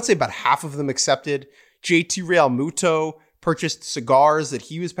 I would say about half of them accepted. JT Realmuto purchased cigars that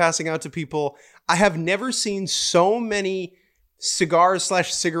he was passing out to people. I have never seen so many cigars /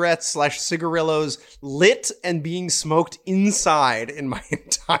 cigarettes / cigarillos lit and being smoked inside in my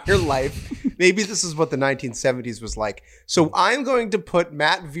entire life. Maybe this is what the 1970s was like. So I'm going to put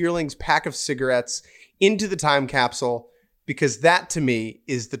Matt Vierling's pack of cigarettes into the time capsule because that to me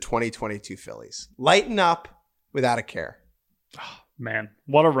is the 2022 Phillies. Lighten up without a care. Oh, man,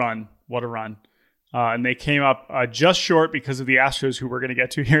 what a run. What a run. And they came up just short because of the Astros, who we're going to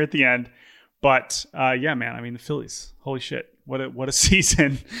get to here at the end. But yeah, man, I mean, the Phillies, holy shit. What a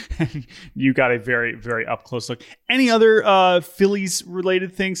season. You got a very, very up close look. Any other Phillies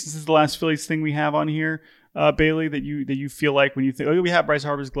related things? This is the last Phillies thing we have on here, Bailey, that you feel like when you think, oh, we have Bryce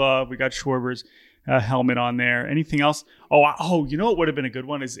Harper's glove, we got Schwarber's helmet on there. Anything else? Oh, you know what would have been a good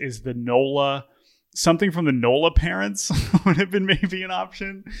one is the Nola. Something from the Nola parents would have been maybe an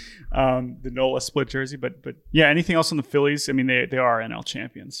option. The Nola split jersey, but yeah, anything else on the Phillies? I mean, they are NL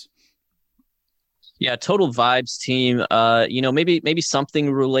champions. Yeah, total vibes team. Maybe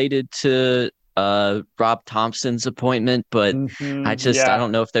something related to Rob Thompson's appointment, but I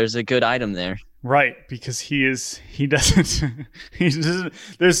don't know if there's a good item there. Right, because he doesn't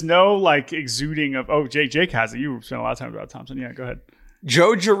there's no like exuding of Jake has it. You spent a lot of time about Thompson. Yeah, go ahead.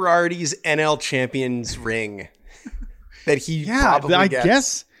 Joe Girardi's NL champions ring that he probably gets.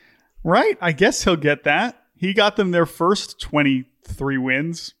 Guess, right? I guess he'll get that. He got them their first 23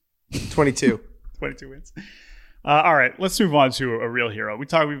 wins. 22 wins. All right, let's move on to a real hero. We've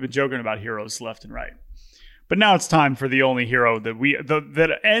been joking about heroes left and right. But now it's time for the only hero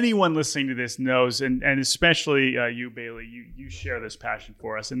that anyone listening to this knows, and especially you, Bailey, you share this passion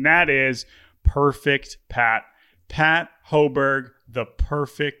for us, and that is Perfect Pat. Pat Hoberg, the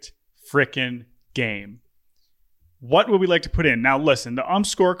perfect frickin' game. What would we like to put in? Now, listen, the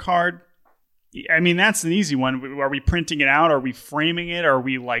scorecard, I mean, that's an easy one. Are we printing it out? Are we framing it? Are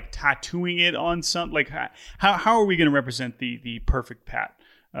we like tattooing it on something? Like, how are we going to represent the perfect Pat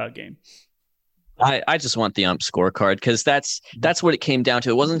game? I just want the scorecard because that's what it came down to.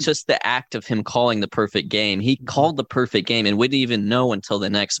 It wasn't just the act of him calling the perfect game. He called the perfect game and wouldn't even know until the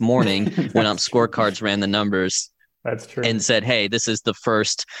next morning when scorecards ran the numbers. That's true. And said, hey, this is the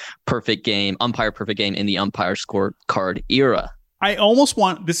first umpire perfect game in the umpire scorecard era. I almost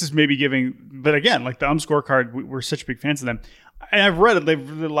want, this is maybe giving, but again, like the scorecard, we're such big fans of them. And I've read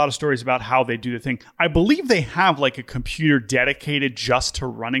they've read a lot of stories about how they do the thing. I believe they have like a computer dedicated just to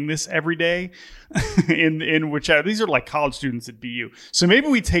running this every day in which these are like college students at BU. So maybe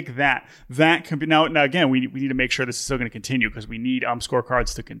we take that now again, we need to make sure this is still going to continue because we need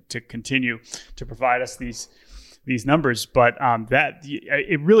scorecards to continue to provide us these numbers. But that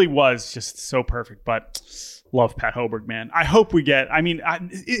it really was just so perfect. But love Pat Hoberg, man. I hope we get,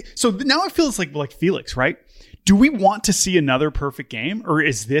 so now it feels like Felix, right? Do we want to see another perfect game, or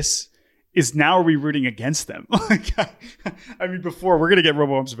are we rooting against them? Before we're going to get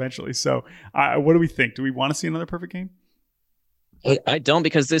robo-umps eventually. So what do we think? Do we want to see another perfect game? I don't,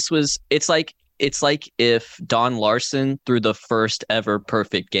 because it's like if Don Larson threw the first ever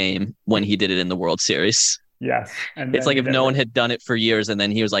perfect game when he did it in the World Series. Yes. And it's like if no one had done it for years, and then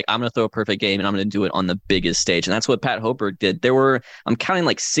he was like, I'm going to throw a perfect game and I'm going to do it on the biggest stage. And that's what Pat Hoberg did. I'm counting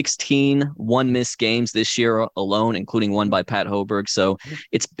like 16 one-miss games this year alone, including one by Pat Hoberg. So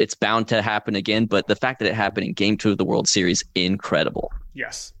it's bound to happen again. But the fact that it happened in Game 2 of the World Series, incredible.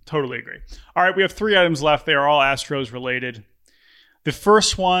 Yes, totally agree. All right, we have 3 items left. They are all Astros related. The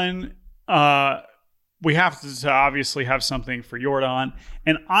first one, we have to obviously have something for Jordan.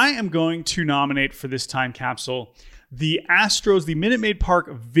 And I am going to nominate for this time capsule the Astros, the Minute Maid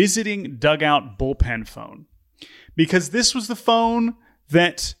Park visiting dugout bullpen phone. Because this was the phone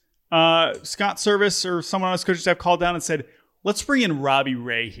that Scott Service or someone on his coaching staff called down and said, let's bring in Robbie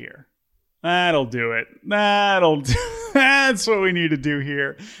Ray here. That'll do it. That's what we need to do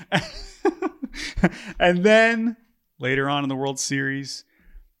here. And then later on in the World Series,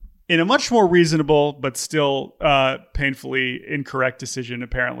 in a much more reasonable but still painfully incorrect decision,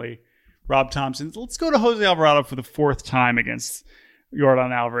 apparently, Rob Thompson, let's go to Jose Alvarado for the 4th time against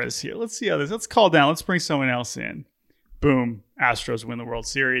Jordan Alvarez here. Let's see how this. Let's call down. Let's bring someone else in. Boom. Astros win the World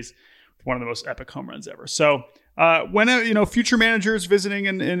Series. One of the most epic home runs ever. So when future managers visiting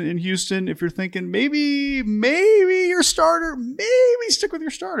in Houston, if you're thinking maybe your starter, maybe stick with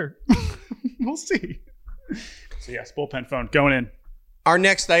your starter. We'll see. So yes, bullpen phone going in. Our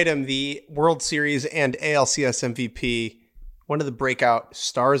next item, the World Series and ALCS MVP, one of the breakout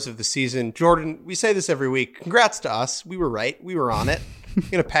stars of the season. Jordan, we say this every week. Congrats to us. We were right. We were on it. I'm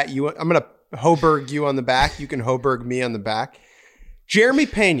going to pat you. I'm going to Hoberg you on the back. You can Hoberg me on the back. Jeremy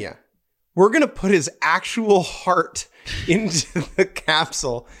Pena. We're going to put his actual heart into the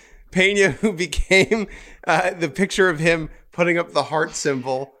capsule. Pena, who became the picture of him putting up the heart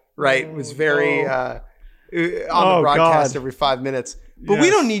symbol, right, was very on the broadcast every 5 minutes. But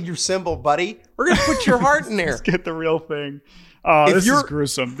we don't need your symbol, buddy. We're going to put your heart in there. Let's get the real thing. This is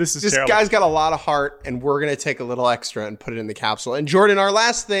gruesome. This terrible. Guy's got a lot of heart, and we're going to take a little extra and put it in the capsule. And Jordan, our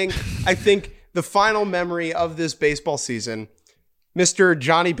last thing, I think the final memory of this baseball season, Mr.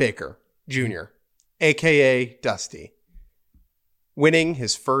 Johnny Baker Jr., a.k.a. Dusty, winning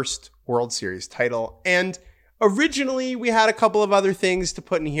his first World Series title. And originally, we had a couple of other things to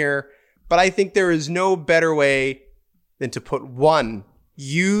put in here, but I think there is no better way than to put one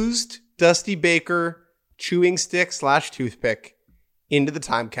used Dusty Baker chewing stick / toothpick into the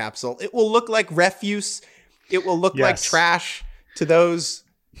time capsule. It will look like refuse. It will look like trash to those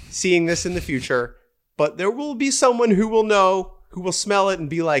seeing this in the future, but there will be someone who will know, who will smell it and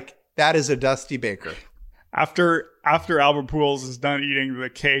be like, that is a Dusty Baker. After Albert Pujols is done eating the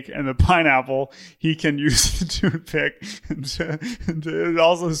cake and the pineapple, he can use the toothpick and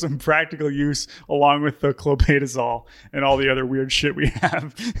also some practical use along with the clobetazole and all the other weird shit we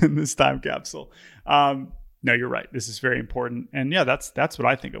have in this time capsule. No, you're right. This is very important. And yeah, that's what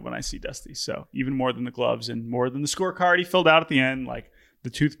I think of when I see Dusty. So even more than the gloves and more than the scorecard he filled out at the end, like the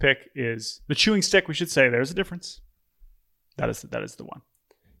toothpick is the chewing stick, we should say. There's a difference. That is the one.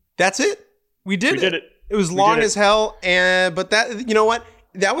 That's it. We did it. It was long as hell, but that, you know what?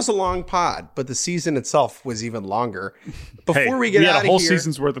 That was a long pod, but the season itself was even longer. Before we get out of here, we had a whole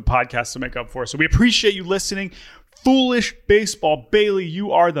season's worth of podcasts to make up for. So we appreciate you listening. Foolish Baseball. Bailey,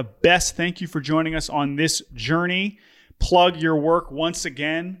 you are the best. Thank you for joining us on this journey. Plug your work once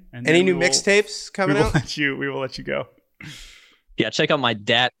again. And any new mixtapes coming out? We will let you go. Yeah, check out my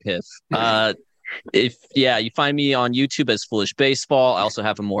Dat Piff. You find me on YouTube as Foolish Baseball. I also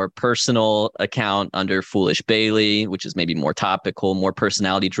have a more personal account under Foolish Bailey, which is maybe more topical, more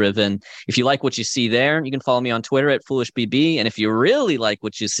personality driven. If you like what you see there, you can follow me on Twitter at FoolishBB. And if you really like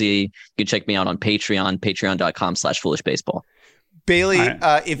what you see, you can check me out on Patreon, patreon.com/foolishbaseball. Bailey,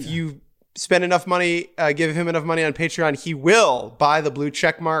 if you spend enough money, give him enough money on Patreon, he will buy the blue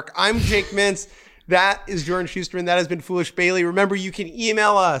check mark. I'm Jake Mintz. That is Jordan Schusterman. That has been Foolish Bailey. Remember, you can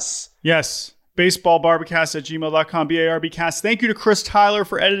email us. Yes. baseballbarbacast@gmail.com, BARBcast. Thank you to Chris Tyler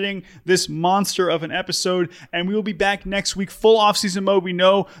for editing this monster of an episode. And we will be back next week, full offseason mode. We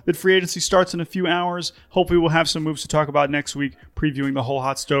know that free agency starts in a few hours. Hopefully we'll have some moves to talk about next week, previewing the whole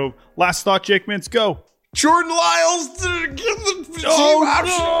hot stove. Last thought, Jake Mintz, go. Jordan Lyles didn't get the team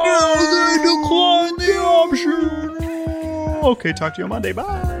option. No, they declined the option. Okay, talk to you on Monday.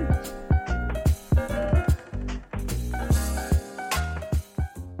 Bye.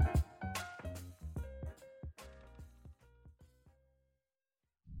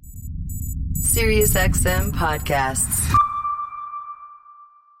 SiriusXM Podcasts.